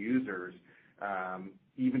those users,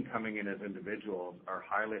 even coming in as individuals, are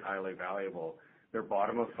highly, highly valuable. They're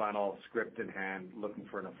bottom of funnel, script in hand, looking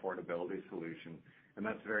for an affordability solution, and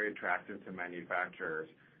that's very attractive to manufacturers.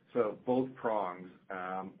 So both prongs,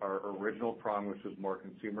 our original prong, which was more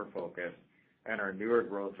consumer focused, and our newer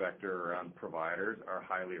growth vector around providers are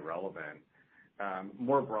highly relevant.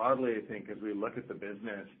 More broadly, I think as we look at the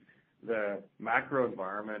business, the macro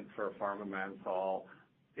environment for pharma Mansol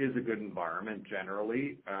is a good environment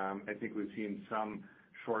generally. I think we've seen some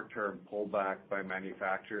short-term pullback by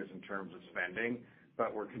manufacturers in terms of spending,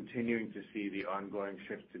 but we're continuing to see the ongoing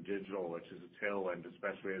shift to digital, which is a tailwind,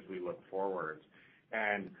 especially as we look forward.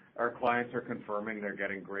 And our clients are confirming they're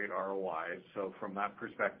getting great ROIs. So from that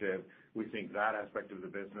perspective, we think that aspect of the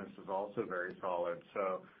business is also very solid.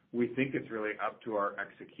 So we think it's really up to our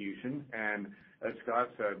execution. And as Scott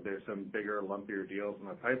said, there's some bigger, lumpier deals in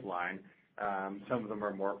the pipeline. Some of them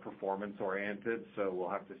are more performance-oriented, so we'll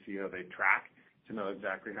have to see how they track to know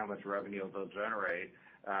exactly how much revenue they'll generate.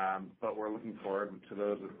 But we're looking forward to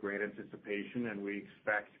those with great anticipation, and we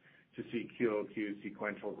expect to see QOQ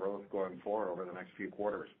sequential growth going forward over the next few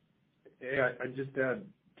quarters. Yeah, I'd just add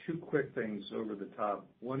two quick things over the top.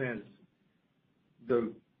 One is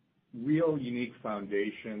the real unique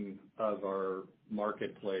foundation of our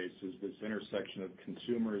marketplace is this intersection of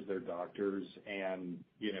consumers, their doctors, and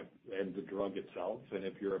and the drug itself. And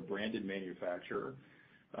if you're a branded manufacturer,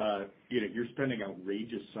 you're spending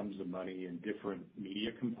outrageous sums of money in different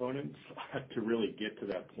media components to really get to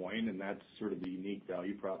that point, and that's sort of the unique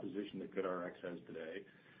value proposition that GoodRx has today.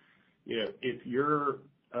 If you're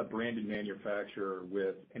a branded manufacturer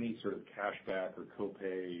with any sort of cashback or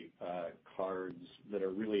copay cards that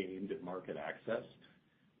are really aimed at market access,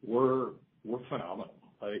 we're phenomenal.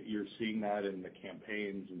 You're seeing that in the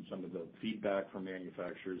campaigns and some of the feedback from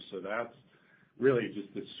manufacturers. So that's really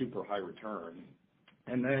just a super high return.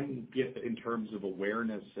 And then in terms of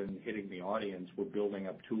awareness and hitting the audience, we're building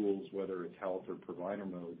up tools, whether it's health or Provider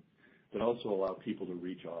Mode, that also allow people to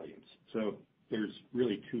reach audience. So there's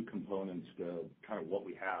really two components to kind of what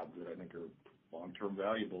we have that I think are long-term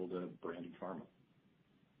valuable to branded pharma.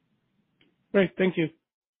 Great. Thank you.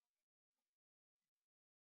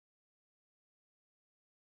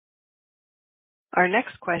 Our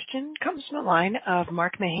next question comes from the line of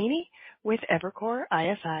Mark Mahaney with Evercore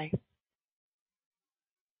ISI.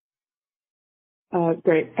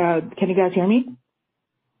 Great. Can you guys hear me?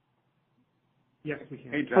 Yes, we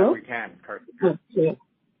can. Hey, Jan, we can. Carson.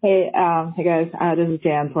 Hey, guys. This is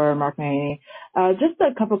Jan for Mark Mahaney. Just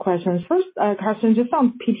a couple questions. First, Carson, just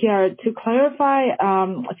on PTR, to clarify,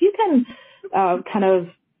 if you can kind of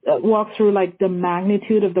walk through like the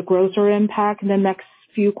magnitude of the grocer impact in the next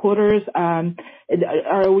few quarters. Are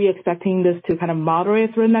we expecting this to kind of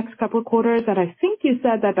moderate through the next couple of quarters? And I think you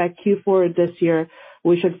said that by Q4 this year,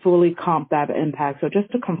 we should fully comp that impact. So just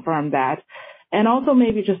to confirm that. And also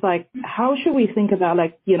maybe just like, how should we think about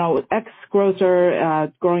like,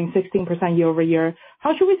 ex-grocer growing 16% year over year?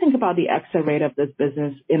 How should we think about the exit rate of this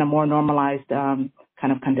business in a more normalized kind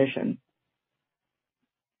of condition?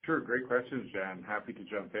 Sure. Great questions, Jan. Happy to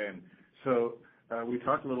jump in. So we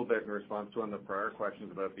talked a little bit in response to one of the prior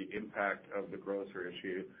questions about the impact of the grocer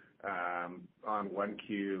issue on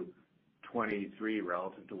 1Q23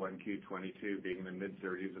 relative to 1Q22 being in the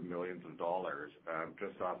mid-30s of millions of dollars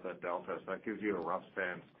just off that delta. So that gives you a rough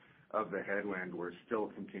sense of the headwind we're still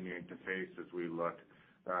continuing to face as we look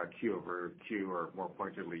Q over Q, or more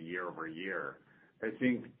pointedly year over year. I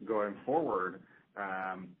think going forward,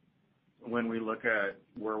 when we look at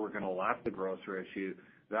where we're going to lap the grocer issue,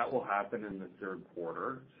 that will happen in the third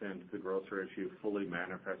quarter, since the grocer issue fully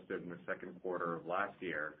manifested in the second quarter of last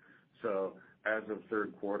year. So as of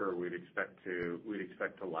third quarter, we'd expect to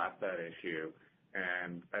lap that issue,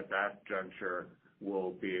 and at that juncture,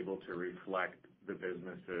 we'll be able to reflect the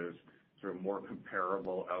business's sort of more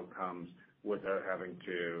comparable outcomes without having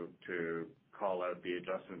to call out the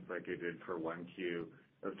adjustments like you did for 1Q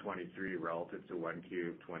of 23 relative to 1Q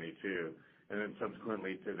of 22. And then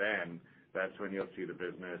subsequently to then, that's when you'll see the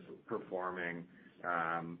business performing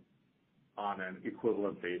on an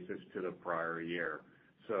equivalent basis to the prior year.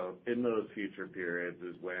 So in those future periods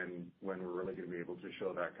is when we're really going to be able to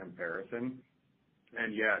show that comparison.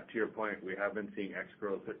 And yeah, to your point, we have been seeing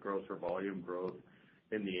gross or volume growth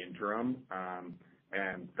in the interim,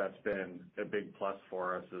 and that's been a big plus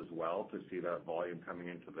for us as well to see that volume coming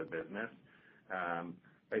into the business.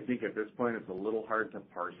 I think at this point it's a little hard to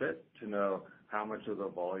parse it to know how much of the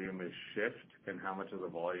volume is shift and how much of the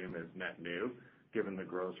volume is net new, given the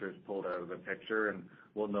grocers pulled out of the picture, and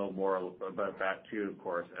we'll know more about that too, of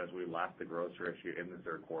course, as we lap the grocer issue in the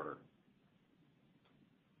third quarter.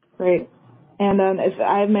 Great. And if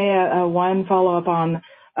I may, one follow-up on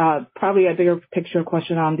probably a bigger picture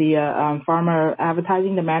question on the pharma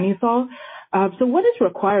advertising demand you saw. So what is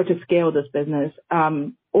required to scale this business?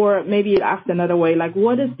 Or maybe asked another way, like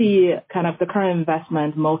what is the kind of the current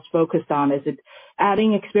investment most focused on? Is it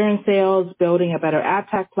adding experience sales, building a better ad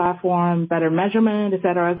tech platform, better measurement, et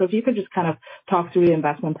cetera? So if you could just kind of talk through the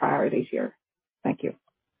investment priorities here. Thank you.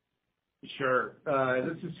 Sure.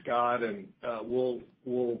 This is Scott, and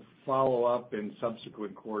we'll follow up in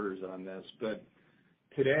subsequent quarters on this. But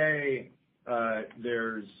today,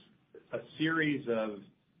 there's a series of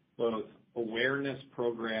both awareness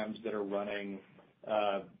programs that are running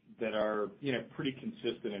that are, pretty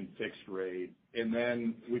consistent and fixed rate. And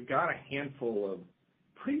then we've got a handful of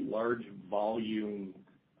pretty large volume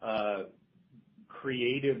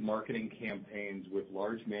creative marketing campaigns with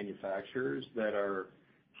large manufacturers that are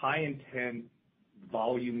high intent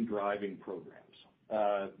volume driving programs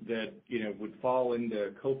that would fall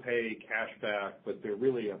into copay, cashback, but they're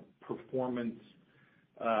really a performance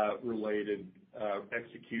related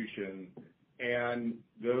execution, and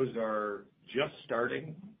those are just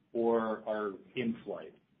starting or are in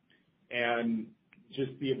flight. And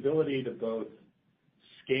just the ability to both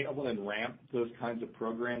scale and ramp those kinds of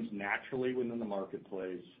programs naturally within the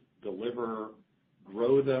marketplace, deliver,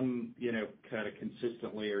 grow them, kind of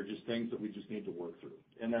consistently, are just things that we just need to work through.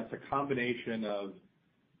 And that's a combination of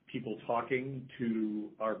people talking to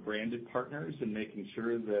our branded partners and making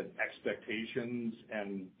sure that expectations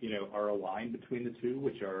and, are aligned between the two,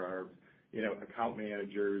 which are our, account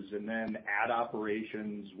managers, and then ad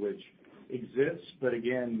operations, which exists, but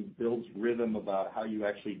again, builds rhythm about how you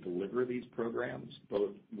actually deliver these programs,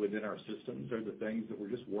 both within our systems, are the things that we're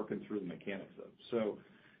just working through the mechanics of. So,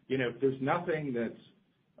 there's nothing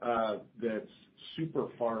that's super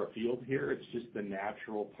far afield here. It's just the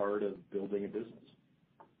natural part of building a business.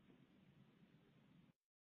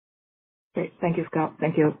 Great. Thank you, Scott.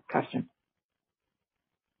 Thank you, Karsten.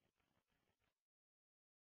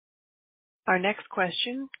 Our next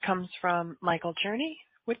question comes from Michael Cherny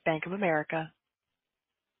with Bank of America.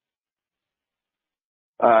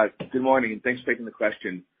 Good morning, and thanks for taking the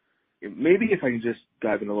question. Maybe if I can just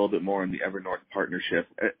dive in a little bit more on the Evernorth partnership.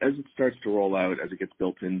 As it starts to roll out, as it gets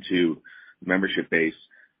built into the membership base,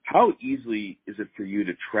 how easily is it for you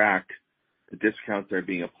to track the discounts that are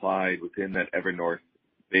being applied within that Evernorth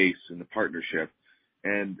base and the partnership?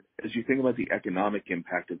 And as you think about the economic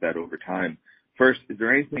impact of that over time, first, is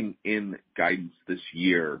there anything in guidance this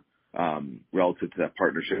year relative to that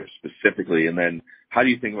partnership specifically? And then how do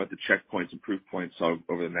you think about the checkpoints and proof points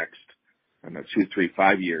over the next, 2, 3,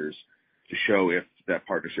 5 years to show if that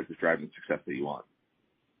partnership is driving the success that you want?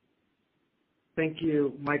 Thank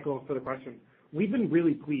you, Michael, for the question. We've been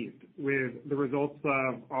really pleased with the results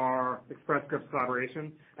of our Express Scripts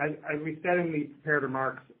collaboration. As we said in the prepared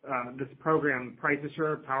remarks, this program, Price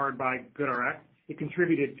Assure, powered by GoodRx, it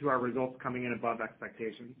contributed to our results coming in above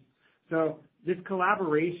expectations. So this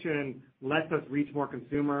collaboration lets us reach more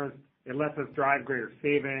consumers. It lets us drive greater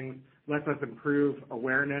savings, lets us improve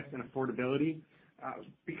awareness and affordability.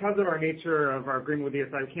 Because of our nature of our agreement with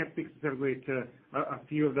ESI, we can't speak specifically to a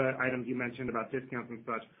few of the items you mentioned about discounts and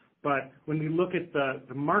such. But when we look at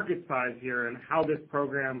the market size here and how this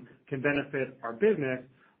program can benefit our business,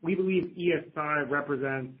 we believe ESI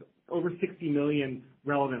represents over 60 million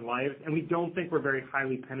relevant lives, and we don't think we're very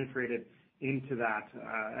highly penetrated into that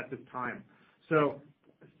at this time. So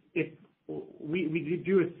if we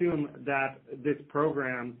do assume that this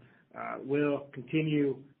program will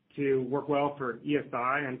continue to work well for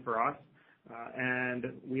ESI and for us,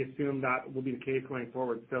 and we assume that will be the case going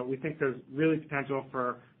forward. So we think there's really potential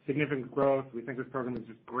for significant growth. We think this program is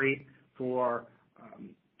just great for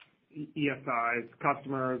ESI's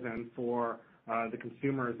customers and for the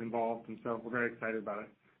consumers involved, and so we're very excited about it.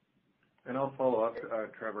 And I'll follow up,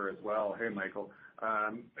 Trevor, as well. Hey, Michael.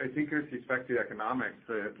 I think with respect to economics,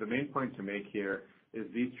 the main point to make here is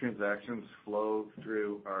these transactions flow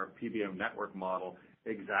through our PBM network model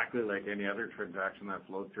exactly like any other transaction that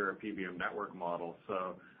flows through our PBM network model.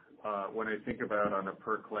 So when I think about on a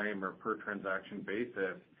per claim or per transaction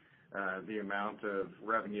basis, the amount of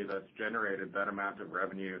revenue that's generated, that amount of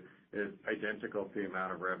revenue is identical to the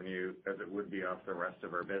amount of revenue as it would be off the rest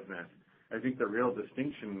of our business. I think the real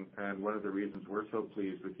distinction, and one of the reasons we're so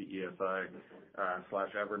pleased with the ESI /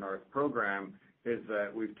 Evernorth program, is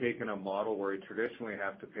that we've taken a model where we traditionally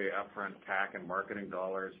have to pay upfront CAC and marketing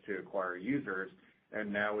dollars to acquire users,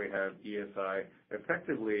 and now we have ESI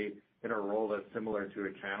effectively in a role that's similar to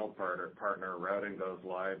a channel partner routing those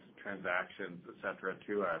live transactions, et cetera,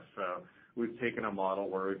 to us. So we've taken a model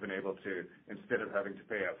where we've been able to, instead of having to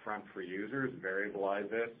pay upfront for users,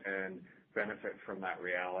 variabilize it and benefit from that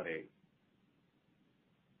reality.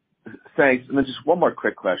 Thanks. And then just one more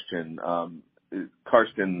quick question.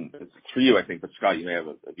 Karsten, it's for you, I think, but Scott, you may have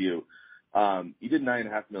a view. You did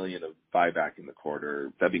 $9.5 million of buyback in the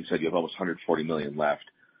quarter. That being said, you have almost $140 million left.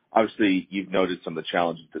 Obviously, you've noted some of the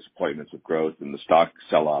challenges, disappointments with growth and the stock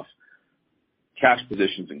sell-off. Cash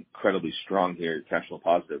position's incredibly strong here, cash flow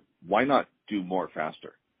positive. Why not do more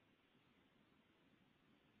faster?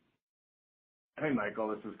 Hey, Michael,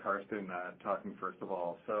 this is Karsten talking first of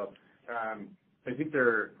all. So I think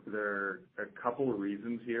there are a couple of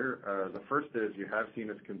reasons here. The first is you have seen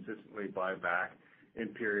us consistently buy back in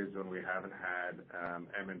periods when we haven't had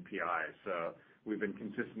MNPI. So we've been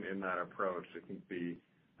consistent in that approach. I think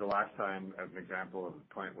the last time, as an example of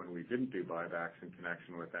a point when we didn't do buybacks in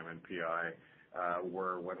connection with MNPI,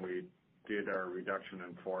 were when we did our reduction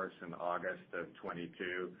in force in August of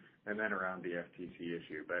 22, and then around the FTC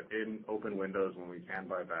issue. But in open windows when we can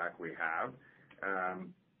buy back, we have.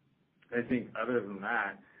 I think other than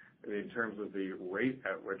that, in terms of the rate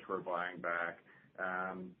at which we're buying back,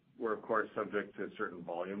 we're of course subject to certain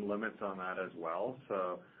volume limits on that as well.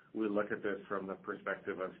 So we look at this from the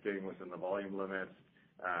perspective of staying within the volume limits,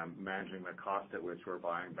 managing the cost at which we're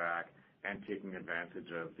buying back, and taking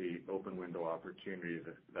advantage of the open window opportunities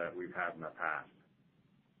that we've had in the past.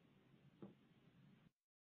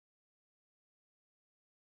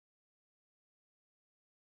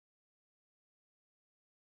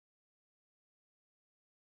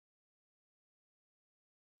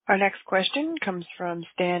 Our next question comes from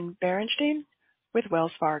Stan Berenshteyn with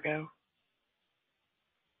Wells Fargo.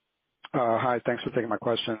 Hi, thanks for taking my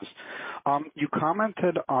questions. You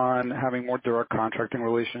commented on having more direct contracting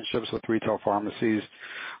relationships with retail pharmacies.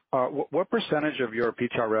 What percentage of your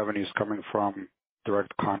PTR revenue is coming from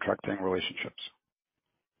direct contracting relationships?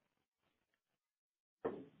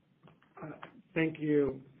 Thank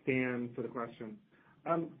you, Stan, for the question.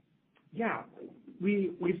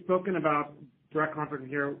 We've spoken about direct contracting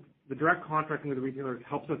here. The direct contracting with the retailers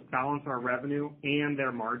helps us balance our revenue and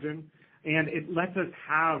their margin, and it lets us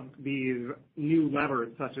have these new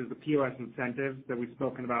levers such as the POS incentives that we've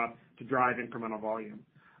spoken about to drive incremental volume.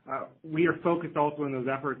 We are focused also in those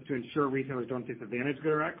efforts to ensure retailers don't disadvantage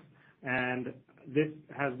GoodRx, and this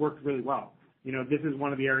has worked really well. This is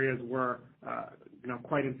one of the areas we're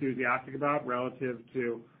quite enthusiastic about relative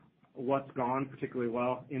to what's gone particularly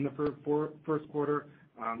well in the first quarter.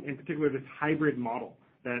 In particular, this hybrid model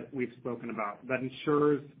that we've spoken about that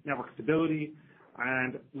ensures network stability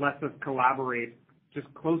and lets us collaborate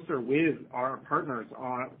just closer with our partners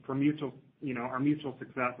for mutual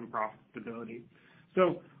success and profitability.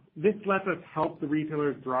 So this lets us help the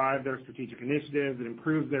retailers drive their strategic initiatives. It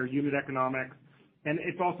improves their unit economics, and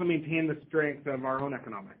it's also maintained the strength of our own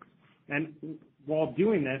economics. And while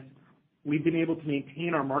doing this, we've been able to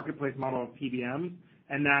maintain our marketplace model of PBMs,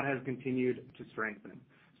 and that has continued to strengthen.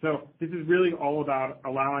 So this is really all about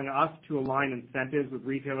allowing us to align incentives with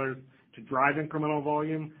retailers to drive incremental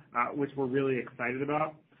volume, which we're really excited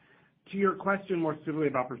about. To your question more specifically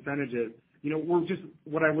about percentages,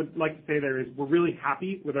 what I would like to say there is we're really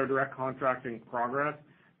happy with our direct contracting progress,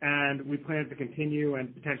 and we plan to continue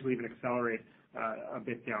and potentially even accelerate a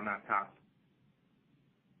bit down that path.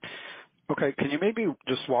 Okay, can you maybe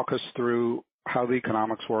just walk us through how the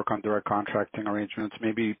economics work on direct contracting arrangements,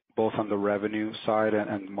 maybe both on the revenue side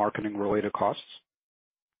and marketing-related costs?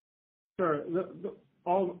 Sure.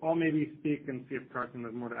 I'll maybe speak and see if Karsten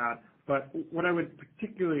has more to add. But what I would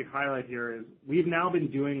particularly highlight here is we've now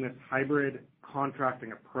been doing this hybrid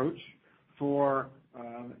contracting approach for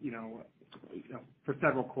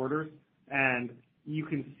several quarters, and you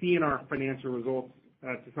can see in our financial results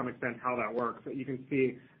to some extent how that works. You can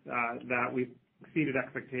see that we've exceeded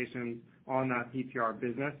expectations on that PTR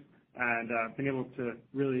business and been able to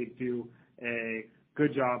really do a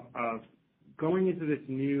good job of going into this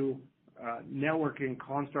new networking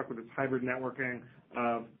construct with this hybrid networking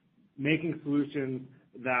of making solutions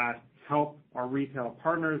that help our retail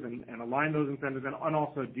partners and align those incentives and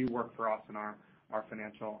also do work for us in our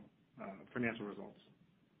financial results.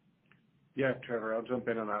 Yeah, Trevor, I'll jump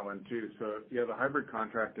in on that one too. So yeah, the hybrid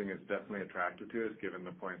contracting is definitely attractive to us given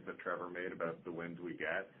the points that Trevor made about the wins we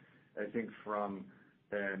get. I think from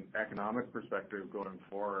an economic perspective going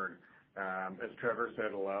forward, as Trevor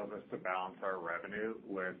said, allows us to balance our revenue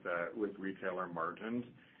with retailer margins.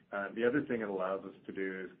 The other thing it allows us to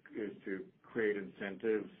do is to create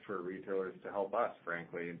incentives for retailers to help us,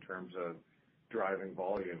 frankly, in terms of driving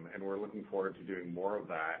volume, and we're looking forward to doing more of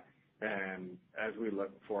that. And as we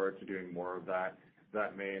look forward to doing more of that,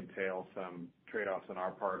 that may entail some trade-offs on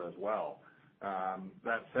our part as well.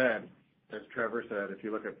 That said, as Trevor said, if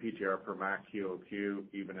you look at PTR per MAC QOQ,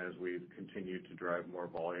 even as we've continued to drive more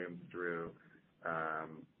volume through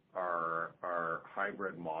our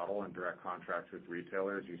hybrid model and direct contracts with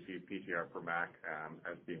retailers, you see PTR per MAC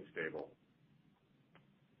as being stable.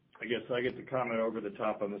 I guess I get to comment over the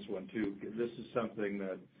top on this one too. This is something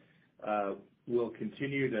that we'll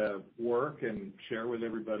continue to work and share with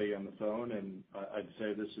everybody on the phone, and I'd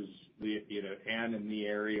say this is and in the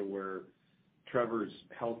area where Trevor's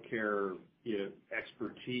healthcare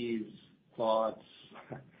expertise, thoughts,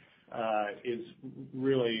 is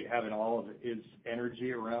really having all of his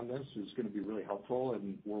energy around this is going to be really helpful,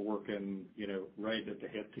 and we're working right at the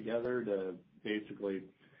hip together to basically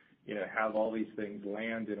have all these things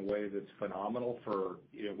land in a way that's phenomenal for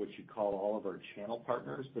what you call all of our channel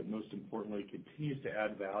partners, but most importantly continues to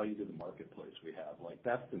add value to the marketplace we have. Like,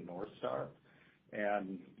 that's the North Star.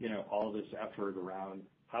 And all this effort around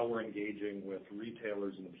how we're engaging with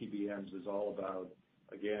retailers and the PBMs is all about,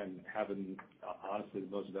 again, having honestly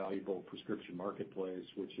the most valuable prescription marketplace,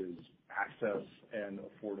 which is access and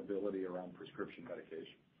affordability around prescription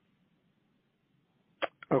medication.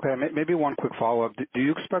 Okay, maybe one quick follow-up. Do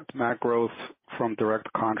you expect MAC growth from direct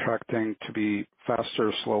contracting to be faster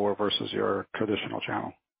or slower versus your traditional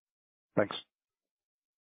channel? Thanks.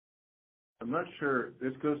 I'm not sure.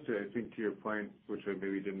 This goes to, I think, to your point, which I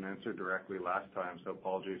maybe didn't answer directly last time, so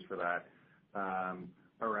apologies for that,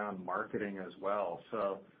 around marketing as well.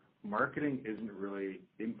 So marketing isn't really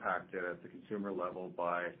impacted at the consumer level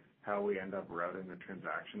by how we end up routing the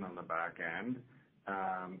transaction on the back end.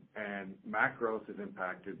 And MAC growth is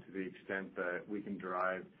impacted to the extent that we can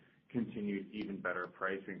drive continued even better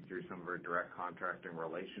pricing through some of our direct contracting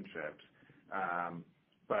relationships.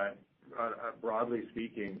 But broadly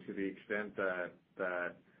speaking, to the extent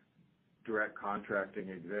that direct contracting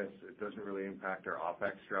exists, it doesn't really impact our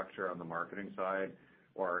OPEX structure on the marketing side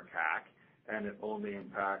or our CAC, and it only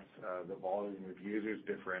impacts the volume of users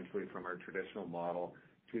differentially from our traditional model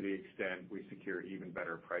to the extent we secure even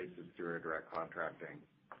better prices through our direct contracting.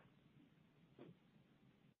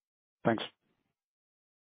 Thanks.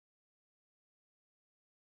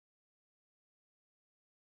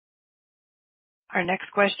 Our next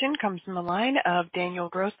question comes from the line of Daniel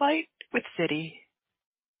Grosslight with Citi.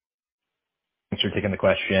 Thanks for taking the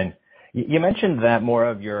question. You mentioned that more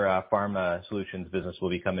of your pharma solutions business will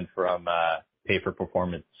be coming from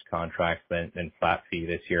pay-for-performance contracts than flat fee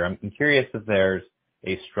this year. I'm curious if there's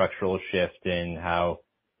a structural shift in how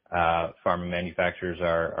pharma manufacturers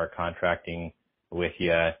are contracting with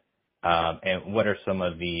you, and what are some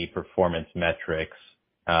of the performance metrics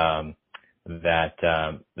that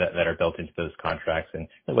are built into those contracts, and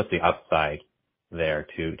what's the upside there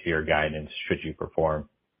to your guidance should you perform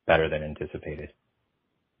better than anticipated?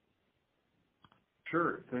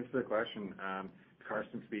 Sure. Thanks for the question.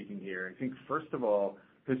 Carson speaking here. I think, first of all,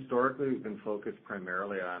 historically, we've been focused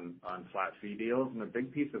primarily on flat fee deals, and a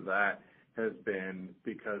big piece of that has been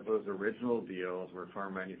because those original deals where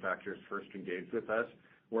pharma manufacturers first engaged with us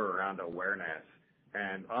were around awareness.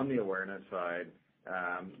 And on the awareness side,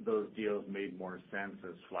 those deals made more sense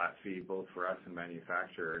as flat fee both for us and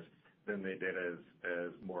manufacturers than they did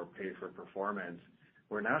as more pay for performance.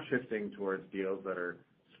 We're now shifting towards deals that are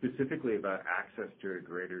specifically about access to a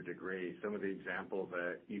greater degree. Some of the examples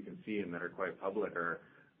that you can see and that are quite public are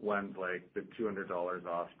ones like the $200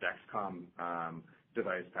 off Dexcom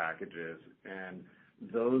device packages, and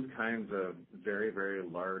those kinds of very, very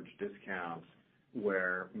large discounts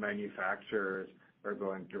where manufacturers are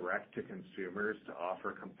going direct to consumers to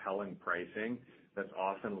offer compelling pricing that's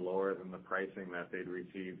often lower than the pricing that they'd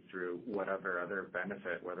receive through whatever other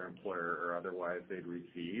benefit, whether employer or otherwise, they'd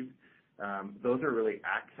receive. Those are really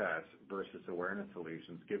access versus awareness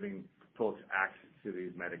solutions, giving folks access to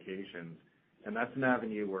these medications. And that's an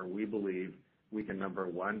avenue where we believe we can, number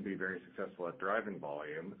one, be very successful at driving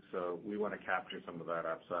volume. So we want to capture some of that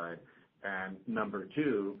upside. And number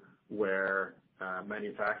two, where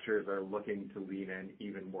manufacturers are looking to lean in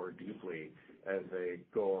even more deeply as they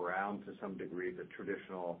go around to some degree the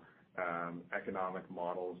traditional economic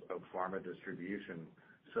models of pharma distribution.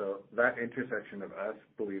 So that intersection of us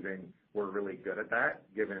believing we're really good at that,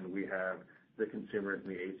 given we have the consumers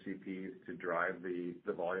and the HCPs to drive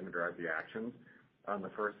the volume and drive the actions on the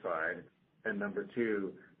first side, and number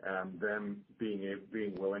two, them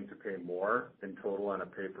being willing to pay more in total on a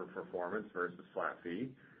pay per performance versus flat fee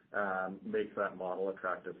makes that model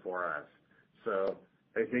attractive for us. So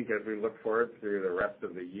I think as we look forward through the rest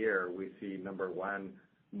of the year, we see, number one,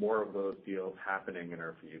 more of those deals happening in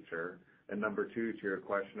our future. And number two, to your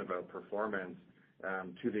question about performance,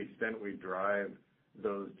 to the extent we drive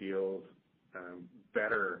those deals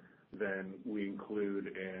better than we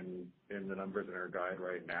include in the numbers in our guide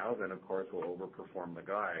right now, then of course we'll overperform the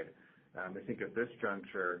guide. I think at this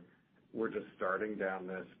juncture, we're just starting down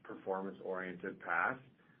this performance-oriented path.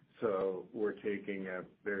 So we're taking a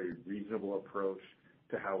very reasonable approach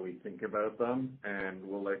to how we think about them, and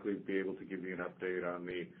we'll likely be able to give you an update on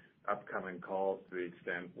the upcoming calls to the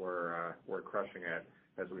extent we're crushing it,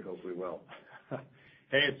 as we hope we will.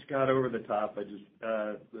 Hey, it's Scott over the top.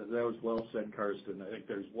 That was well said, Karsten. I think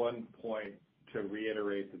there's one point to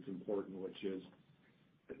reiterate that's important, which is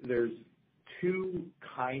there's two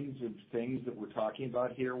kinds of things that we're talking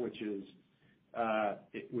about here, which is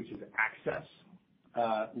access,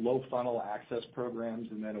 low funnel access programs,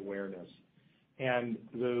 and then awareness. And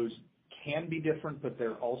those can be different, but they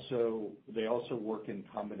also work in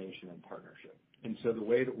combination and partnership. And so the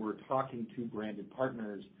way that we're talking to branded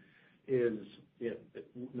partners is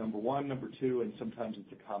number one, number two, and sometimes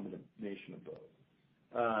it's a combination of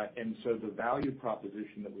both. And so the value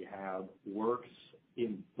proposition that we have works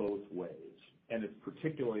in both ways, and it's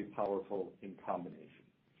particularly powerful in combination.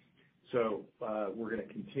 So we're going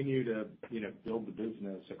to continue to build the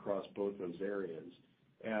business across both those areas.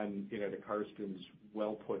 And to Karsten's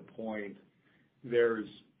well put point, there's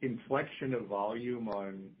inflection of volume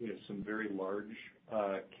on some very large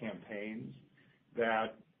campaigns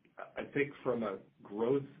that I think from a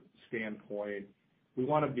growth standpoint, we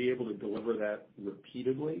want to be able to deliver that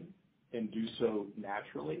repeatedly and do so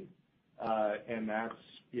naturally. And that's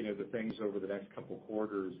the things over the next couple of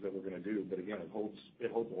quarters that we're going to do. But again, it holds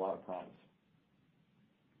a lot of promise.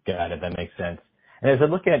 Got it. That makes sense. And as I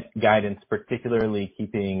look at guidance, particularly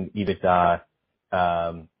keeping EBITDA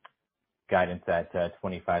guidance at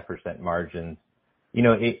 25% margins,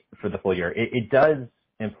 for the full year, it does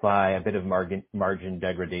imply a bit of margin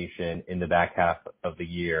degradation in the back half of the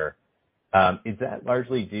year. Is that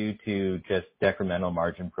largely due to just decremental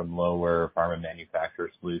margin from lower pharma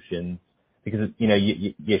manufacturer solutions? Because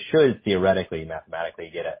you should theoretically,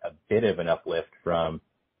 mathematically get a bit of an uplift from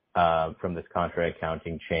this contract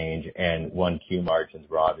accounting change, and 1Q margins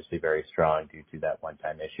were obviously very strong due to that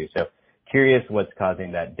one-time issue. So curious what's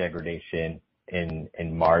causing that degradation in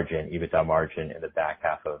margin, EBITDA margin, in the back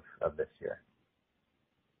half of this year.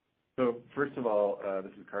 So first of all,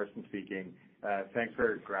 this is Karsten speaking. Thanks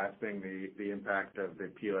for grasping the impact of the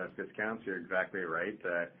POS discounts. You're exactly right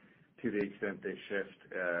that to the extent they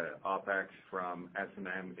shift OPEX from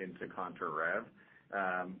S&M into contra rev,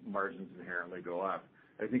 margins inherently go up.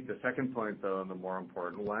 I think the second point, though, and the more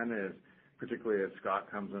important one, is particularly as Scott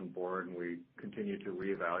comes on board and we continue to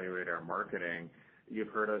reevaluate our marketing, you've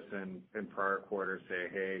heard us in prior quarters say,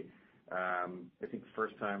 hey, I think the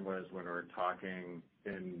first time was when we were talking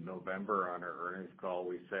in November on our earnings call,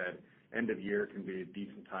 we said end of year can be a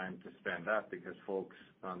decent time to spend up because folks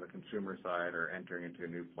on the consumer side are entering into a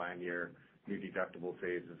new plan year, new deductible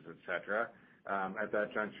phases, et cetera. At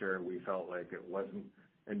that juncture, we felt like it wasn't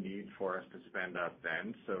a need for us to spend up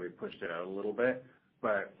then, so we pushed it out a little bit.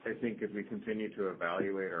 But I think as we continue to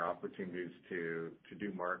evaluate our opportunities to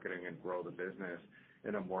do marketing and grow the business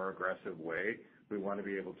in a more aggressive way, we want to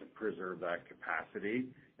be able to preserve that capacity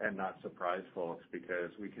and not surprise folks,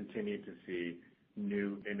 because we continue to see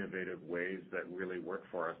new innovative ways that really work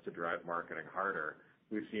for us to drive marketing harder.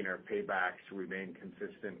 We've seen our paybacks remain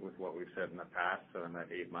consistent with what we've said in the past, so in that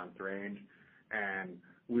 8-month range. And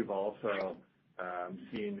we've also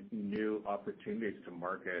seen new opportunities to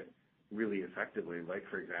market really effectively, like,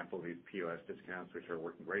 for example, these POS discounts, which are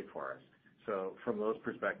working great for us. So from those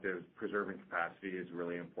perspectives, preserving capacity is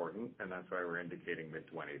really important, and that's why we're indicating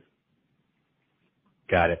mid-20s.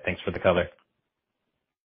 Got it. Thanks for the color.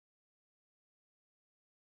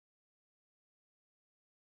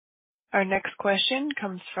 Our next question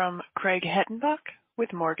comes from Craig Hettenbach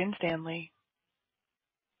with Morgan Stanley.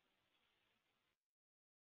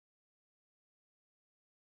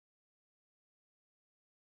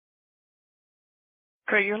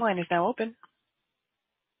 Craig, your line is now open.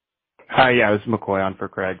 Hi. Yeah, this is McCoy on for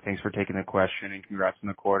Craig. Thanks for taking the question, and congrats on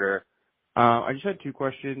the quarter. I just had two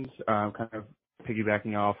questions, kind of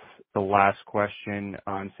piggybacking off the last question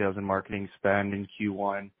on sales and marketing spend in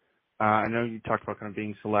Q1. I know you talked about kind of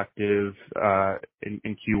being selective in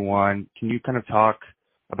Q1. Can you kind of talk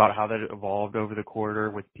about how that evolved over the quarter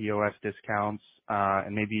with POS discounts,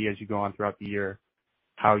 and maybe as you go on throughout the year,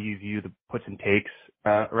 how you view the puts and takes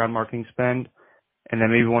around marketing spend? And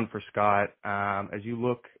then maybe one for Scott. As you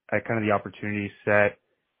look at kind of the opportunity set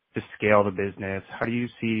to scale the business, where do you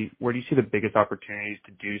see the biggest opportunities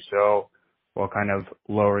to do so while kind of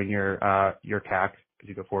lowering your CAC as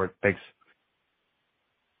you go forward? Thanks.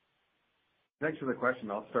 Thanks for the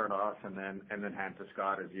question. I'll start off and then hand to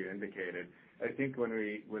Scott, as you indicated. I think when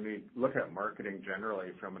we look at marketing generally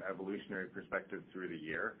from an evolutionary perspective through the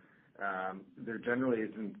year, there generally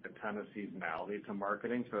isn't a ton of seasonality to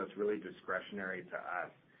marketing, so it's really discretionary to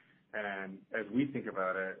us. And as we think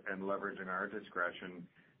about it and leveraging our discretion,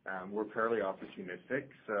 we're fairly opportunistic.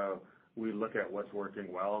 So we look at what's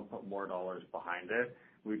working well and put more dollars behind it.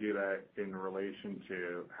 We do that in relation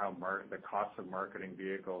to how the cost of marketing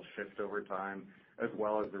vehicles shift over time, as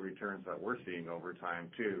well as the returns that we're seeing over time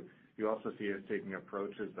too. You also see us taking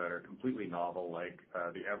approaches that are completely novel, like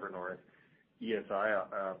the Evernorth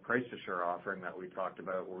ESI Price Assure offering that we talked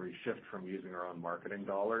about, where we shift from using our own marketing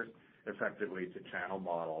dollars effectively to channel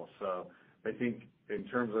models. So I think in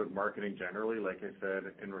terms of marketing generally, like I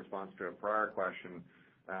said in response to a prior question,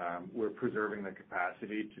 we're preserving the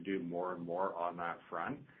capacity to do more and more on that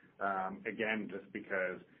front. Again, just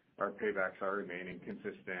because our paybacks are remaining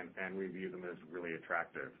consistent and we view them as really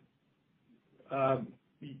attractive.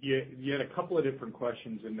 You had a couple of different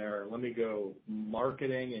questions in there. Let me go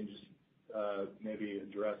marketing and just maybe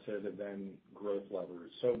address it, and then growth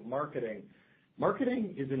levers. So marketing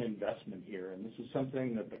is an investment here, and this is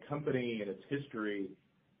something that the company in its history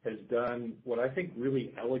has done what I think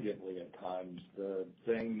really elegantly at times. The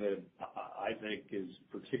thing that I think is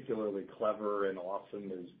particularly clever and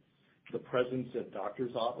awesome is the presence at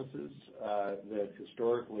doctor's offices that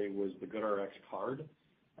historically was the GoodRx card.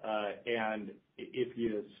 And if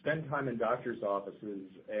you spend time in doctor's offices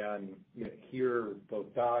and hear both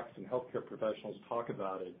docs and healthcare professionals talk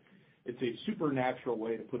about it, it's a supernatural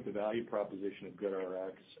way to put the value proposition of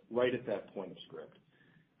GoodRx right at that point of script.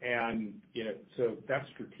 And so that's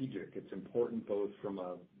strategic. It's important both from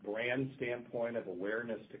a brand standpoint of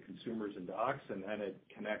awareness to consumers and docs, and then it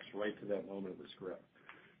connects right to that moment of the script.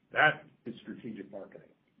 That is strategic marketing.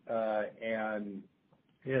 And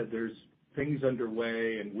there's things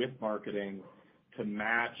underway and with marketing to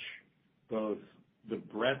match both the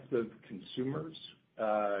breadth of consumers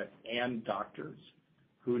and doctors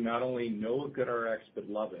who not only know of GoodRx but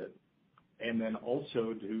love it, and then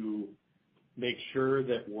also to make sure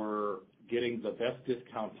that we're getting the best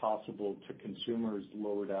discount possible to consumers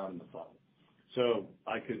lower down in the funnel. So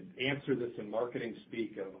I could answer this in marketing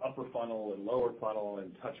speak of upper funnel and lower funnel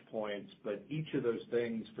and touch points, but each of those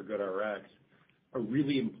things for GoodRx are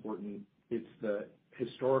really important. It's the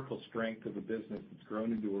historical strength of a business that's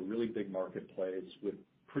grown into a really big marketplace with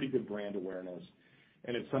pretty good brand awareness,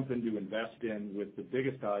 and it's something to invest in with the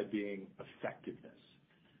biggest eye being effectiveness.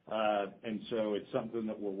 And so it's something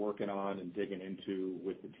that we're working on and digging into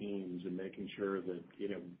with the teams and making sure that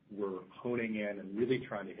we're honing in and really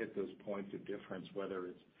trying to hit those points of difference, whether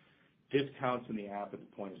it's discounts in the app at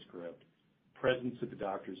the point of script, presence at the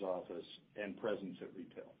doctor's office, and presence at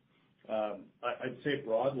retail. I'd say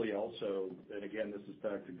broadly also, and again, this is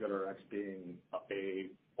back to GoodRx being a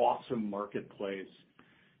awesome marketplace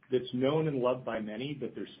that's known and loved by many,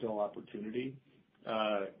 but there's still opportunity.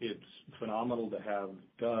 It's phenomenal to have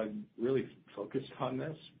Doug really focused on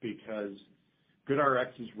this because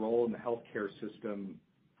GoodRx's role in the healthcare system,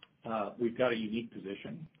 we've got a unique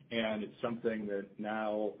position, and it's something that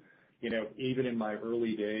now, even in my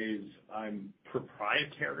early days, I'm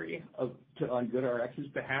proprietary on GoodRx's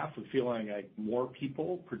behalf of feeling like more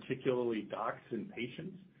people, particularly docs and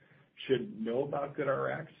patients, should know about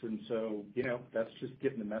GoodRx. And so, that's just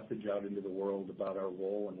getting the message out into the world about our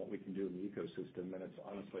role and what we can do in the ecosystem. And it's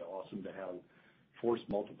honestly awesome to have force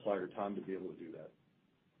multiplier time to be able to do that.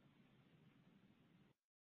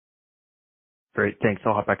 Great. Thanks.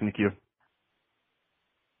 I'll hop back in the queue.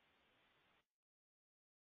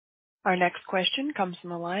 Our next question comes from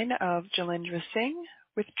the line of Jailendra Singh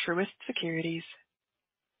with Truist Securities.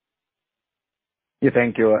 Yeah,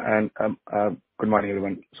 thank you. And good morning,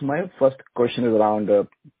 everyone. So my first question is around the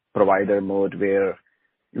provider mode, where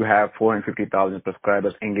you have 450,000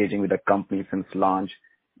 prescribers engaging with the company since launch.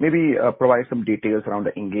 Maybe provide some details around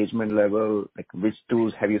the engagement level, like which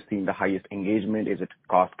tools have you seen the highest engagement? Is it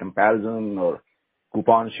cost comparison or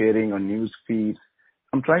coupon sharing or news feeds.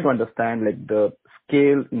 I'm trying to understand, like, the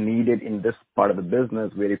scale needed in this part of the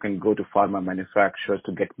business where you can go to pharma manufacturers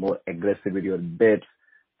to get more aggressive with your bids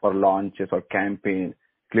for launches or campaign.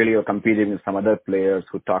 Clearly, you're competing with some other players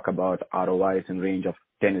who talk about ROIs in range of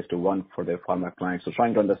 10:1 for their pharma clients. So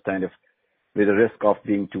trying to understand if there's a risk of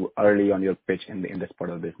being too early on your pitch in this part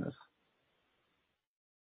of the business.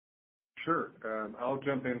 Sure. I'll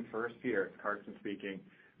jump in first here. It's Carson speaking.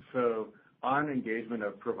 So on engagement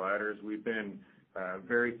of providers, we've been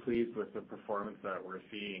very pleased with the performance that we're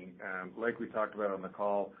seeing. Like we talked about on the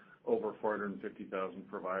call, over 450,000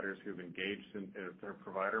 providers who've engaged in their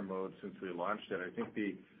provider mode since we launched it. I think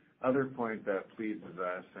the other point that pleases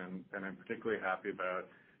us, and I'm particularly happy about,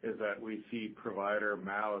 is that we see provider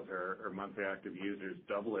MAUs, or monthly active users,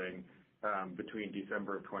 doubling between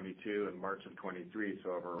December of 22 and March of 23,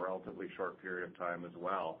 so over a relatively short period of time as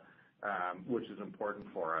well, which is important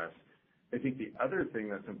for us. I think the other thing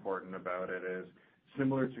that's important about it is,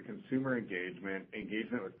 similar to consumer engagement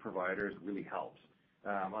with providers really helps.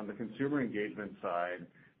 On the consumer engagement side,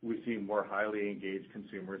 we see more highly engaged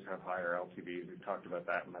consumers have higher LTVs. We've talked about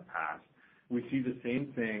that in the past. We see the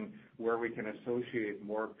same thing where we can associate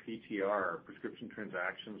more PTR, prescription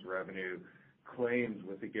transactions revenue, claims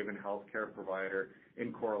with a given healthcare provider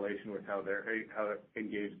in correlation with how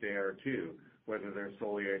engaged they are too, whether they're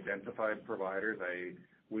solely identified providers, i.e.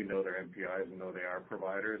 we know their MPIs and know they are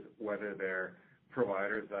providers, whether they're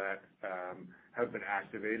providers that have been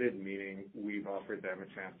activated, meaning we've offered them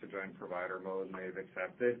a chance to join provider mode and they've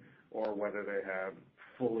accepted, or whether they have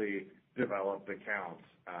fully developed accounts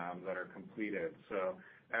that are completed. So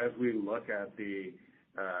as we look at the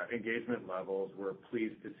engagement levels, we're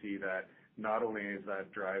pleased to see that not only is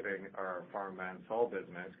that driving our pharma and sol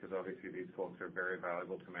business, because obviously these folks are very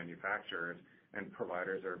valuable to manufacturers and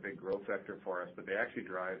providers are a big growth vector for us, but they actually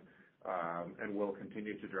drive and will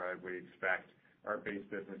continue to drive, we expect, our base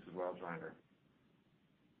business as well, Jailendra.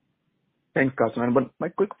 Thanks, Carson. But my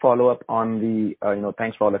quick follow-up on the,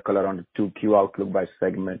 thanks for all the color on the 2Q outlook by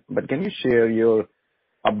segment. But can you share your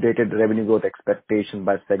updated revenue growth expectation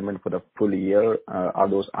by segment for the full year? Are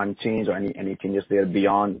those unchanged or any changes there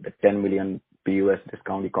beyond the $10 million PUS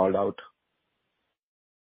discount you called out?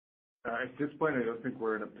 At this point, I don't think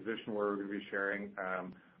we're in a position where we're going to be sharing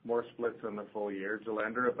more splits on the full year,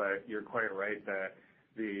 Jailendra, but you're quite right that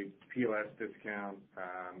the POS discount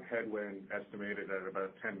headwind estimated at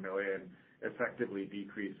about $10 million effectively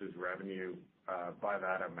decreases revenue by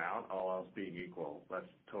that amount, all else being equal. That's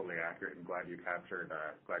totally accurate, and glad you captured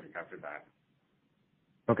that.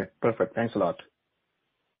 Okay, perfect. Thanks a lot.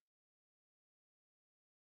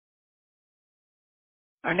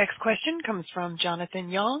 Our next question comes from Jonathan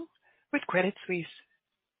Yong with Credit Suisse.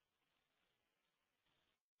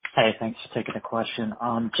 Hey, thanks for taking the question.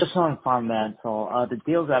 Just on Pharma and Sol, the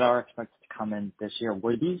deals that are expected to come in this year,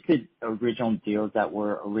 were these the original deals that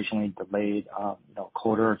were originally delayed, a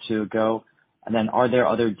quarter or two ago? And then are there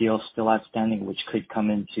other deals still outstanding which could come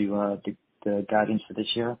into the guidance for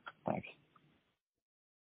this year? Thanks.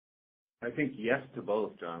 I think yes to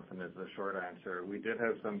both, Jonathan, is the short answer. We did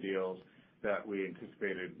have some deals that we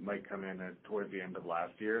anticipated might come in towards the end of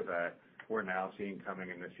last year that we're now seeing coming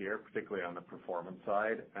in this year, particularly on the performance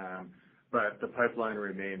side. But the pipeline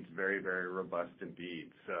remains very, very robust indeed.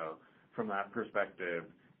 So from that perspective,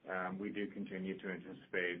 we do continue to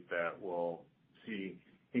anticipate that we'll see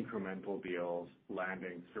incremental deals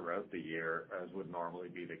landing throughout the year, as would normally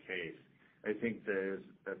be the case. I think there's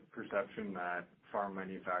a perception that pharma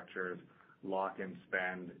manufacturers lock in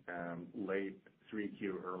spend late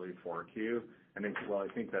 3Q, early 4Q. And I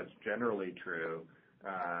think that's generally true.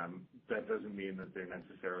 That doesn't mean that they're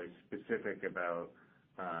necessarily specific about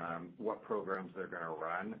what programs they're going to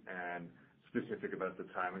run and specific about the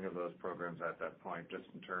timing of those programs at that point, just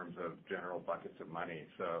in terms of general buckets of money.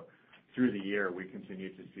 So through the year, we continue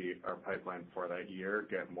to see our pipeline for that year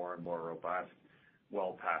get more and more robust,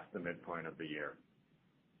 well past the midpoint of the year.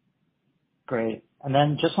 Great. And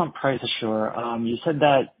then just on Price Assure, you said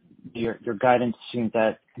that your guidance assumes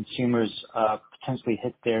that consumers potentially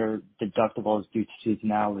hit their deductibles due to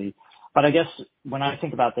seasonality. But I guess when I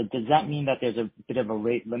think about that, does that mean that there's a bit of a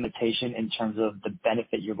rate limitation in terms of the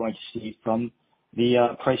benefit you're going to see from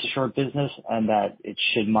the Price Assure business, and that it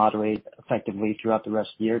should moderate effectively throughout the rest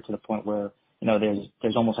of the year to the point where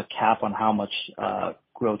there's almost a cap on how much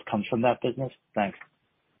growth comes from that business? Thanks.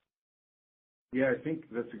 Yeah, I think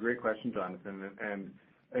that's a great question, Jonathan, and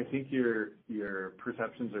I think your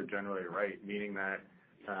perceptions are generally right, meaning that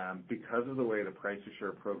because of the way the Price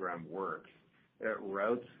Assure program works, it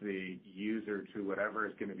routes the user to whatever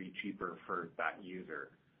is going to be cheaper for that user.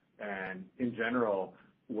 And in general,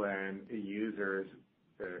 when a user's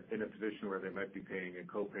in a position where they might be paying a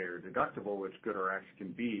copay or deductible, which GoodRx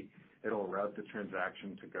can be, it'll route the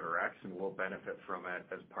transaction to GoodRx, and we'll benefit from it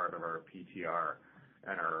as part of our PTR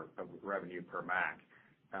and our revenue per MAC.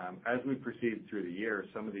 As we proceed through the year,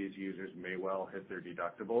 some of these users may well hit their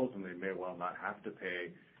deductibles, and they may well not have to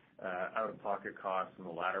pay out-of-pocket costs in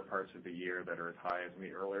the latter parts of the year that are as high as in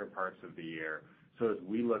the earlier parts of the year. So as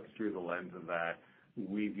we look through the lens of that,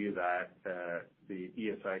 we view that the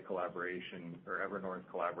ESI collaboration or Evernorth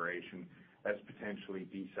collaboration as potentially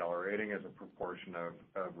decelerating as a proportion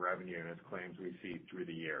of revenue and as claims we see through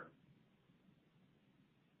the year.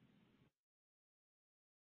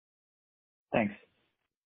 Thanks.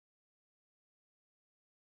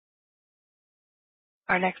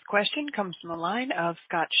 Our next question comes from the line of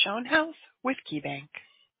Scott Schoenhaus with KeyBanc.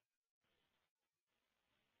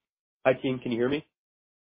 Hi, team. Can you hear me?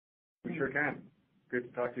 We sure can. Good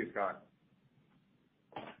to talk to you, Scott.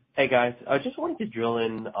 Hey, guys. I just wanted to drill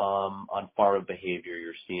in on pharma behavior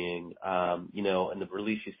you're seeing. In the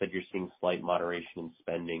release, you said you're seeing slight moderation in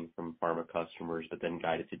spending from pharma customers, but then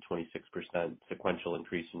guided to 26% sequential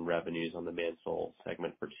increase in revenues on the Mansol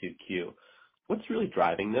segment for 2Q. What's really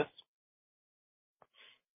driving this?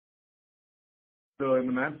 So in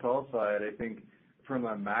the Mansol side, I think from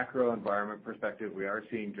a macro environment perspective, we are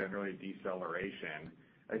seeing generally deceleration.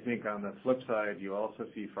 I think on the flip side, you also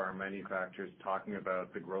see pharma manufacturers talking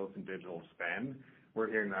about the growth in digital spend. We're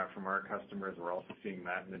hearing that from our customers. We're also seeing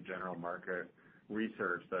that in the general market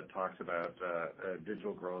research that talks about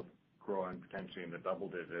digital growth growing potentially in the double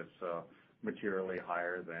digits, so materially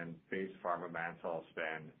higher than base pharma Mansol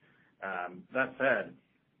spend. That said,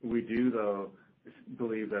 we do, though,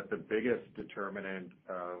 believe that the biggest determinant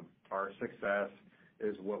of our success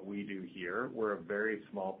is what we do here. We're a very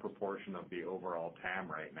small proportion of the overall TAM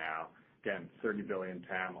right now. Again, 30 billion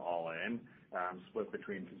TAM all in, split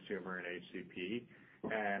between consumer and HCP.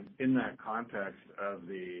 And in that context of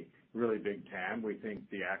the really big TAM, we think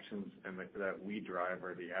the actions that we drive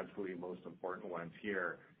are the absolutely most important ones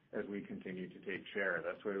here as we continue to take share.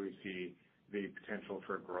 That's where we see the potential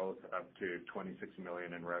for growth up to $26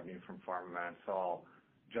 million in revenue from pharma Mansol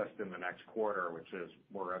just in the next quarter, which is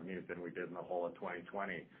more revenue than we did in the whole of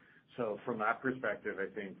 2020. So from that perspective, I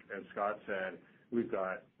think, as Scott said, we've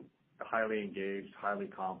got a highly engaged, highly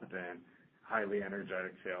competent, highly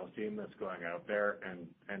energetic sales team that's going out there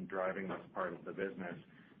and driving this part of the business.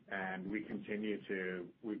 And we continue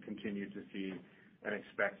to see and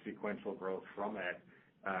expect sequential growth from it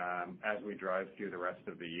as we drive through the rest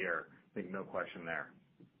of the year. I think no question there.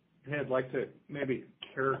 Hey, I'd like to maybe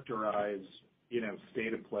characterize,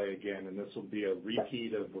 state of play again, and this will be a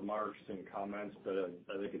repeat of remarks and comments, but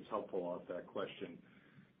I think it's helpful off that question.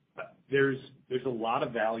 There's a lot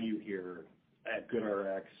of value here at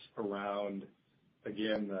GoodRx around,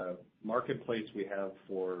 again, the marketplace we have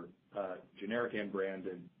for generic and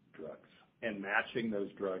branded drugs and matching those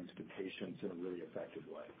drugs to patients in a really effective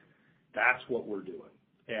way. That's what we're doing.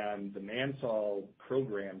 And the Mansol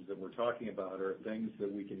programs that we're talking about are things that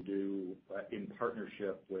we can do in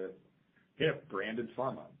partnership with branded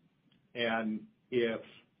pharma. And if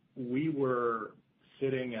we were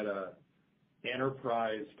sitting at a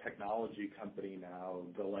enterprise technology company now,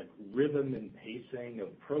 the rhythm and pacing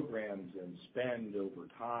of programs and spend over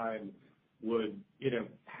time would,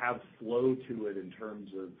 have flow to it in terms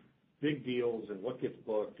of big deals and what gets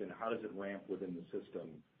booked and how does it ramp within the system.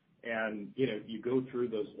 And, you go through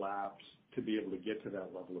those laps to be able to get to that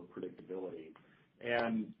level of predictability.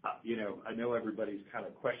 And, I know everybody's kind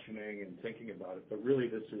of questioning and thinking about it, but really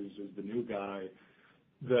this is as the new guy,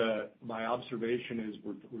 my observation is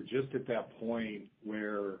we're just at that point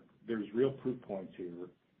where there's real proof points here.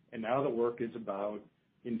 And now the work is about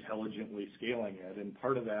intelligently scaling it. And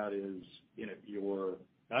part of that is, your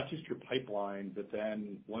not just your pipeline, but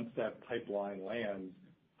then once that pipeline lands,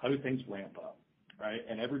 how do things ramp up, right?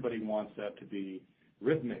 And everybody wants that to be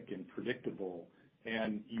rhythmic and predictable.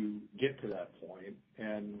 And you get to that point,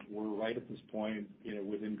 and we're right at this point,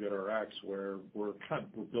 within GoodRx where we're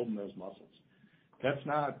building those muscles. That's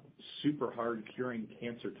not super hard curing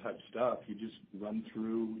cancer type stuff. You just run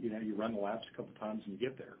through, you run the laps a couple times and you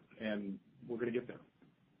get there. And we're going to get there.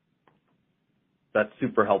 That's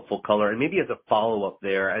super helpful color. And maybe as a follow-up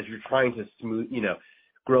there, as you're trying to smooth,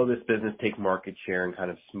 grow this business, take market share and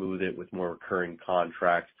kind of smooth it with more recurring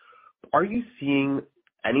contracts, are you seeing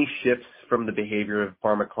any shifts from the behavior of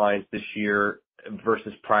pharma clients this year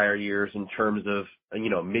versus prior years in terms of,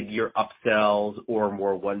 mid-year upsells or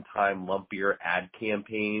more one-time lumpier ad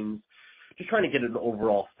campaigns? Just trying to get an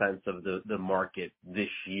overall sense of the market this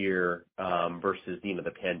year versus,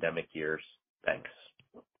 the pandemic years. Thanks.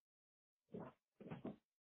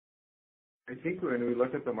 I think when we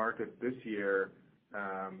look at the market this year,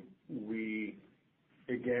 we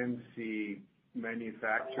again see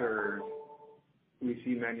manufacturers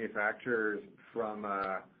from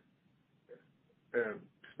a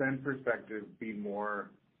spend perspective be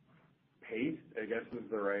more paced, I guess is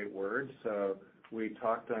the right word. So we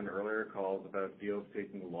talked on earlier calls about deals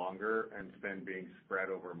taking longer and spend being spread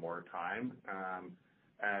over more time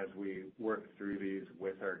as we work through these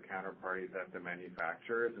with our counterparties at the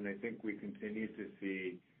manufacturers. And I think we continue to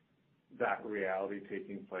see that reality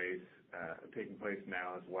taking place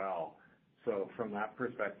now as well. So from that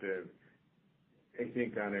perspective, I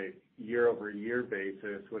think on a year-over-year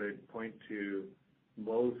basis, what I'd point to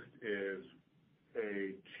most is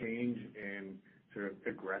a change in sort of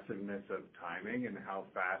aggressiveness of timing and how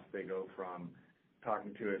fast they go from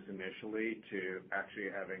talking to us initially to actually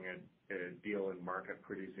having a deal in market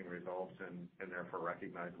producing results and therefore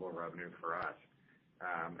recognizable revenue for us.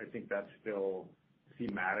 I think that's still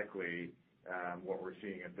thematically what we're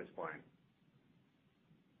seeing at this point.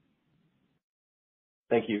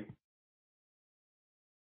 Thank you.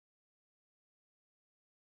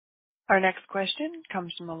 Our next question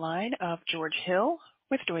comes from the line of George Hill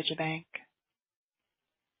with Deutsche Bank.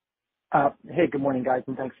 Hey, good morning, guys,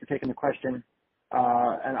 and thanks for taking the question.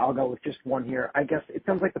 And I'll go with just one here. I guess it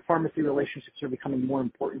sounds like the pharmacy relationships are becoming more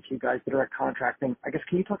important to you guys that are at contracting. I guess,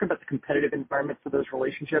 can you talk about the competitive environment for those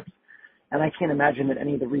relationships? And I can't imagine that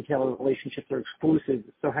any of the retailer relationships are exclusive.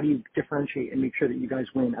 So how do you differentiate and make sure that you guys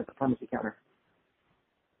win at the pharmacy counter?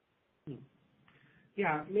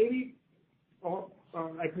 Yeah, maybe.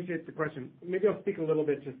 I appreciate the question. Maybe I'll speak a little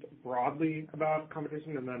bit just broadly about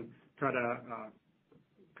competition and then try to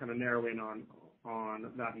kind of narrow in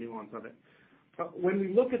on that nuance of it. When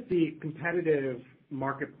we look at the competitive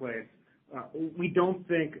marketplace, we don't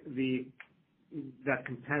think that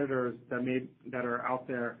competitors that are out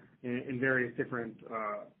there in various different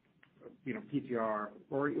PTR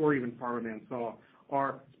or even pharma ManSol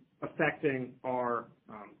are affecting our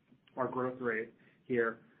growth rate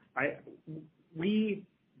here. We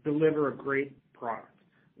deliver a great product.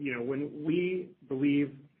 When we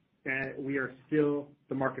believe that we are still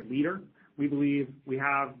the market leader, we believe we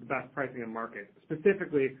have the best pricing in the market.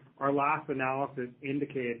 Specifically, our last analysis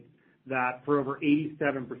indicates that for over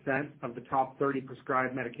 87% of the top 30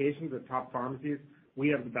 prescribed medications at top pharmacies, we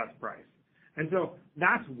have the best price. And so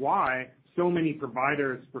that's why so many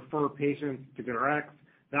providers refer patients to GoodRx.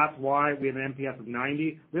 That's why we have an NPS of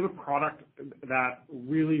 90. We have a product that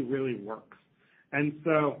really, really works. And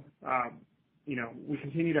so, we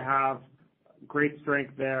continue to have great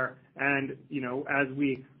strength there. And, as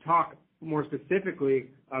we talk more specifically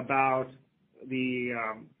about the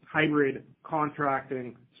hybrid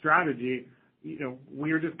contracting strategy,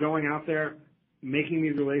 we are just going out there, making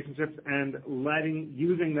these relationships and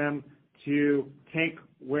using them to take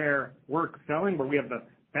where we're excelling, where we have the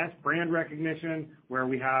best brand recognition, where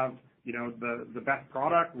we have, the best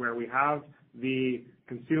product, where we have the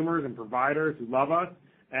consumers and providers who love us,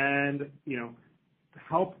 and,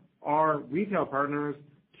 help our retail partners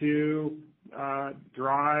to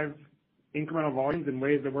drive incremental volumes in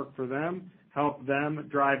ways that work for them, help them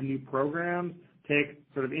drive new programs, take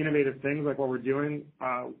sort of innovative things like what we're doing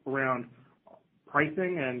around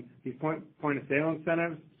pricing and these point of sale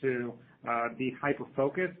incentives to be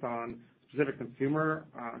hyper-focused on specific consumer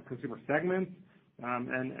segments,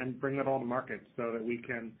 and bring that all to market so that we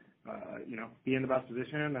can, be in the best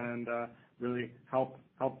position and really help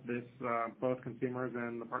this both consumers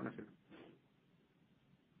and the partnership.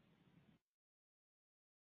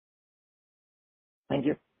 Thank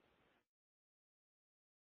you.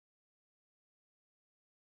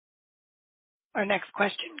 Our next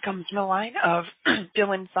question comes from the line of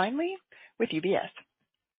Dylan Finley with UBS.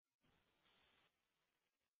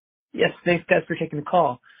 Yes, thanks, guys, for taking the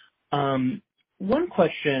call. One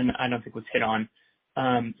question I don't think was hit on.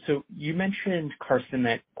 So you mentioned, Carson,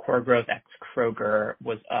 that core growth ex Kroger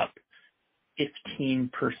was up 15%,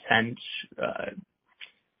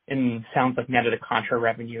 and sounds like net of the contra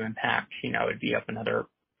revenue impact, it'd be up another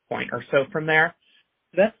point or so from there.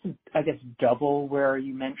 That's, I guess, double where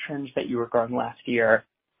you mentioned that you were growing last year,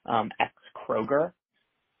 ex Kroger.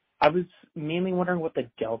 I was mainly wondering what the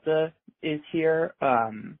delta is here.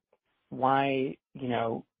 Why,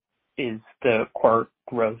 is the core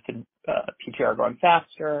growth in PTR growing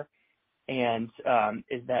faster, and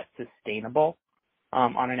is that sustainable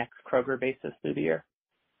on an ex Kroger basis through the year?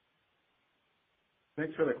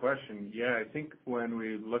 Thanks for the question. Yeah, I think when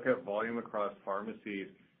we look at volume across pharmacies,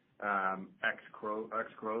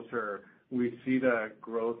 ex-grocer, we see the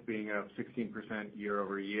growth being up 16% year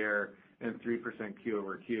over year and 3% Q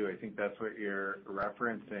over Q. I think that's what you're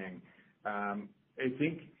referencing. I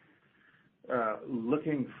think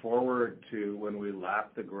looking forward to when we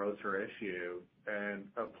lap the grocer issue and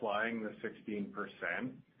applying the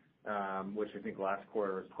 16%, which I think last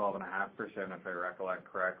quarter was 12.5%, if I recollect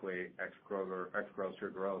correctly, ex-grocer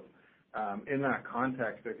growth. In that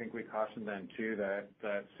context, I think we cautioned then too that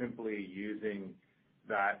simply using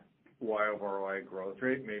that Y-over-Y growth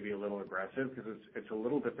rate may be a little aggressive because it's a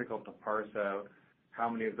little difficult to parse out how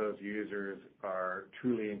many of those users are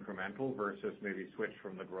truly incremental versus maybe switch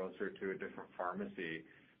from the grocer to a different pharmacy.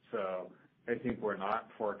 So I think we're not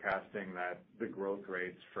forecasting that the growth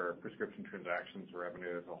rates for prescription transactions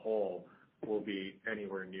revenue as a whole will be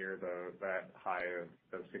anywhere near that high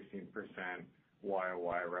of 16%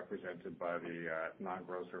 YOY represented by the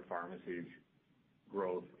non-grocer pharmacies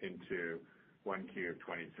growth into 1Q of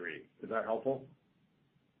 23. Is that helpful?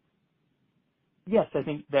 Yes, I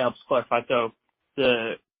think that helps clarify. So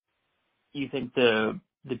you think the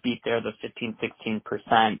beat there, the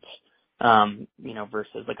 15-16%,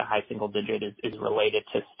 versus like a high single digit is related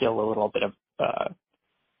to still a little bit of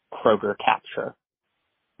Kroger capture.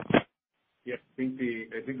 Yeah, I think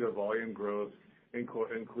the volume growth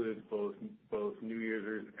includes both new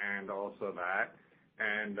users and also that.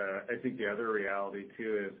 And I think the other reality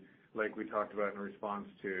too is, like we talked about in response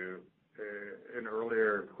to an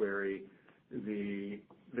earlier query,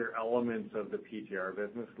 there are elements of the PTR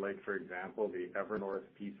business, like for example, the Evernorth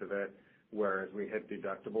piece of it, where as we hit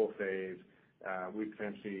deductible phase, we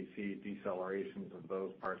potentially see decelerations of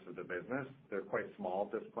those parts of the business. They're quite small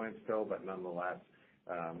at this point still, but nonetheless,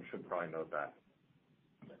 should probably note that.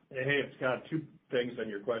 Hey, it's Scott. Two things on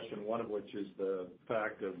your question, one of which is the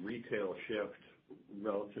fact of retail shift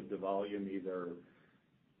relative to volume, either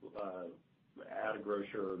at a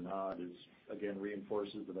grocer or not, is again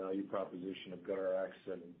reinforces the value proposition of GoodRx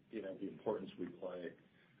and the importance we play.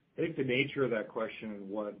 I think the nature of that question and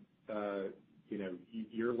what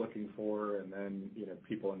you're looking for, and then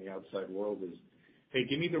people in the outside world is, hey,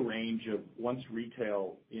 give me the range of once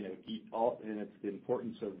retail, and it's the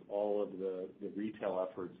importance of all of the retail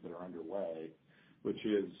efforts that are underway, which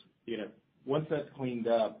is once that's cleaned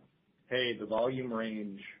up, hey, the volume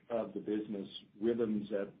range of the business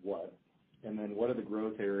rhythms at what? And then what are the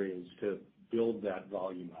growth areas to build that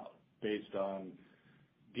volume out based on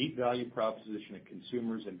deep value proposition of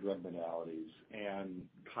consumers and drug modalities and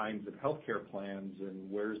kinds of healthcare plans, and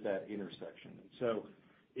where's that intersection? And so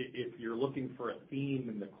if you're looking for a theme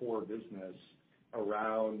in the core business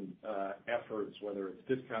around efforts, whether it's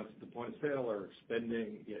discounts at the point of sale or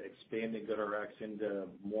expanding GoodRx into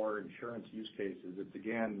more insurance use cases, it's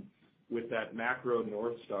again with that macro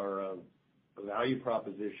North Star of a value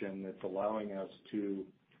proposition that's allowing us to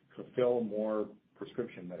fulfill more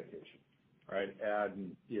prescription medication, right?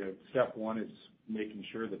 And, step one is making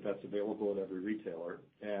sure that that's available at every retailer.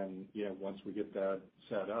 And, once we get that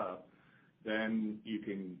set up, then you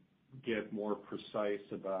can get more precise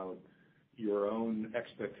about your own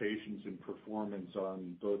expectations and performance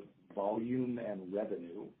on both volume and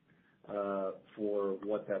revenue for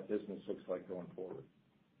what that business looks like going forward.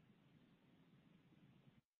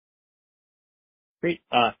 Great.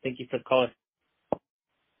 Thank you for the call.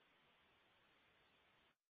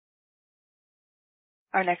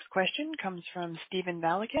 Our next question comes from Stephen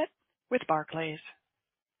Valiquette with Barclays.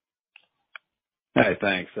 Hi,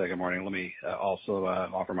 thanks. Good morning. Let me also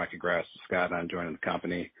offer my congrats to Scott on joining the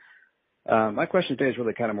company. My question today is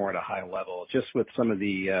really kind of more at a high level, just with some of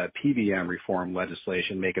the PBM reform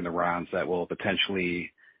legislation making the rounds that will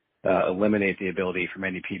potentially eliminate the ability for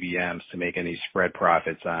many PBMs to make any spread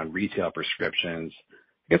profits on retail prescriptions.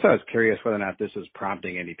 I guess I was curious whether or not this is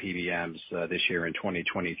prompting any PBMs this year in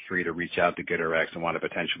 2023 to reach out to GoodRx and want to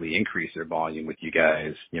potentially increase their volume with you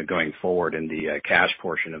guys, going forward in the cash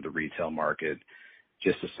portion of the retail market,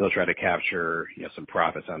 just to still try to capture, some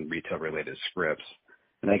profits on retail-related scripts.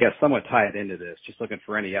 And I guess somewhat tied into this, just looking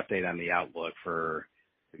for any update on the outlook for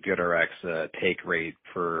GoodRx take rate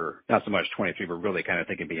for not so much 23, but really kind of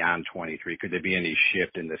thinking beyond 23. Could there be any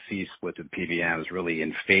shift in the C-split of PBMs really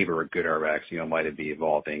in favor of GoodRx, in light of the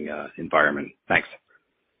evolving environment? Thanks.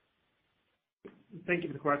 Thank you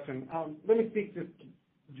for the question. Let me speak just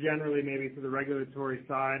generally maybe to the regulatory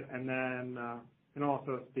side and then and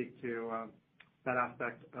also speak to that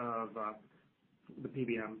aspect of the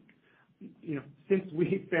PBM. Since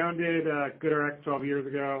we founded GoodRx 12 years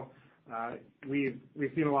ago, we've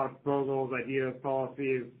seen a lot of proposals, ideas,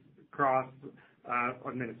 policies across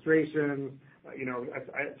administrations.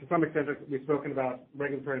 To some extent, we've spoken about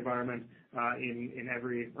regulatory environment in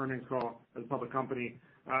every earnings call as a public company.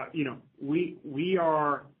 We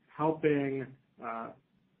are helping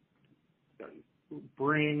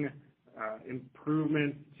bring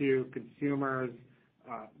improvements to consumers'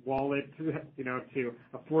 wallet, to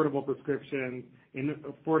affordable prescriptions, in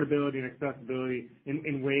affordability and accessibility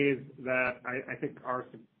in ways that I think are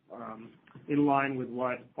in line with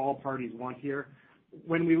what all parties want here.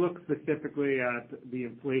 When we look specifically at the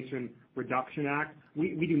Inflation Reduction Act,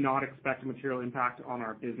 we do not expect a material impact on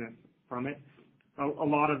our business from it. A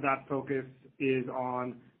lot of that focus is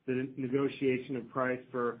on the negotiation of price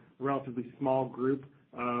for a relatively small group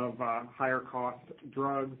of higher cost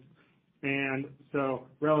drugs. And so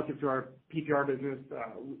relative to our PPR business,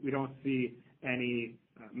 we don't see any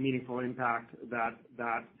meaningful impact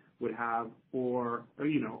that would have, or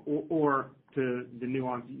to the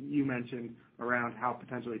nuance you mentioned around how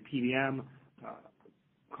potentially PBM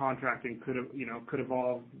contracting could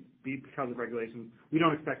evolve because of regulations. We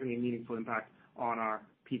don't expect any meaningful impact on our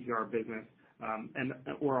PPR business,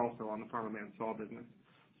 or also on the Pharma Manufacturer business.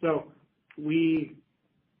 So we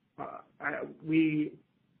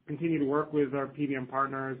continue to work with our PBM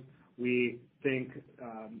partners. We think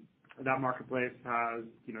that marketplace has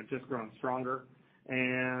just grown stronger,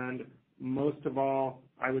 and most of all,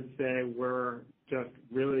 I would say we're just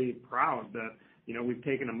really proud that we've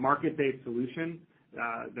taken a market-based solution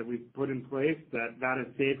that we've put in place that has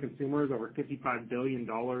saved consumers over $55 billion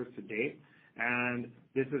to date, and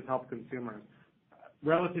this has helped consumers.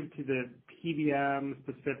 Relative to the PBM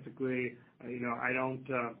specifically, I don't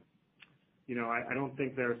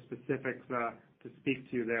think there are specifics to speak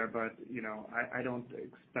to there, but I don't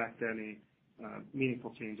expect any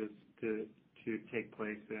meaningful changes to take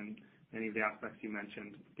place in any of the aspects you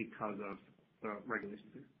mentioned because of the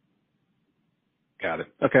regulations. Got it.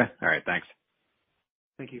 Okay. All right. Thanks.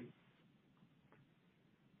 Thank you.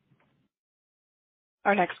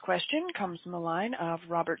 Our next question comes from the line of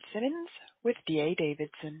Robert Simmons with D.A.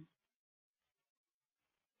 Davidson.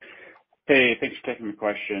 Hey, thanks for taking the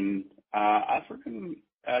question. I was wondering,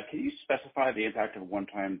 can you specify the impact of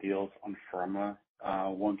one-time deals on pharma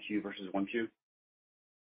 1Q versus 1Q?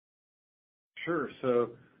 Sure. So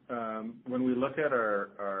when we look at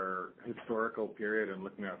our historical period and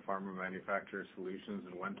looking at Pharma Manufacturer Solutions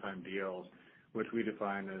and one-time deals, which we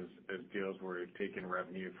define as deals where we've taken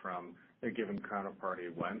revenue from a given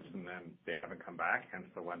counterparty once and then they haven't come back, hence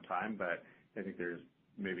the one time, but I think there's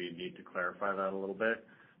maybe a need to clarify that a little bit.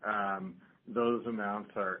 Those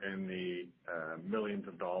amounts are in the millions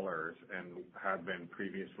of dollars and have been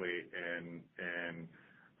previously in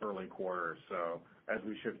early quarters. So as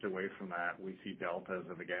we shift away from that, we see deltas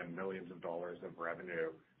of, again, millions of dollars of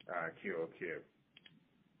revenue QOQ.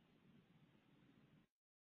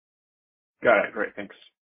 Got it. Great. Thanks.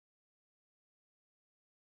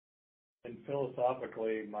 And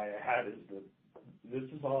philosophically, my add is that this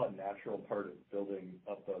is all a natural part of building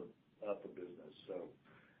up a business. So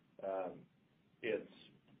it's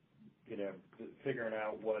figuring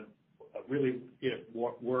out what really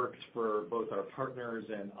what works for both our partners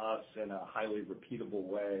and us in a highly repeatable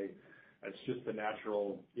way. It's just the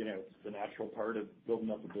natural part of building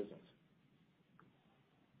up a business.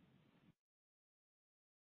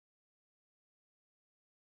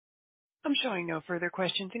 I'm showing no further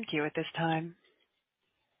questions in queue at this time.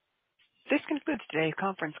 This concludes today's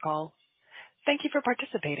conference call. Thank you for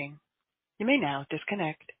participating. You may now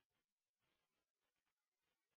disconnect.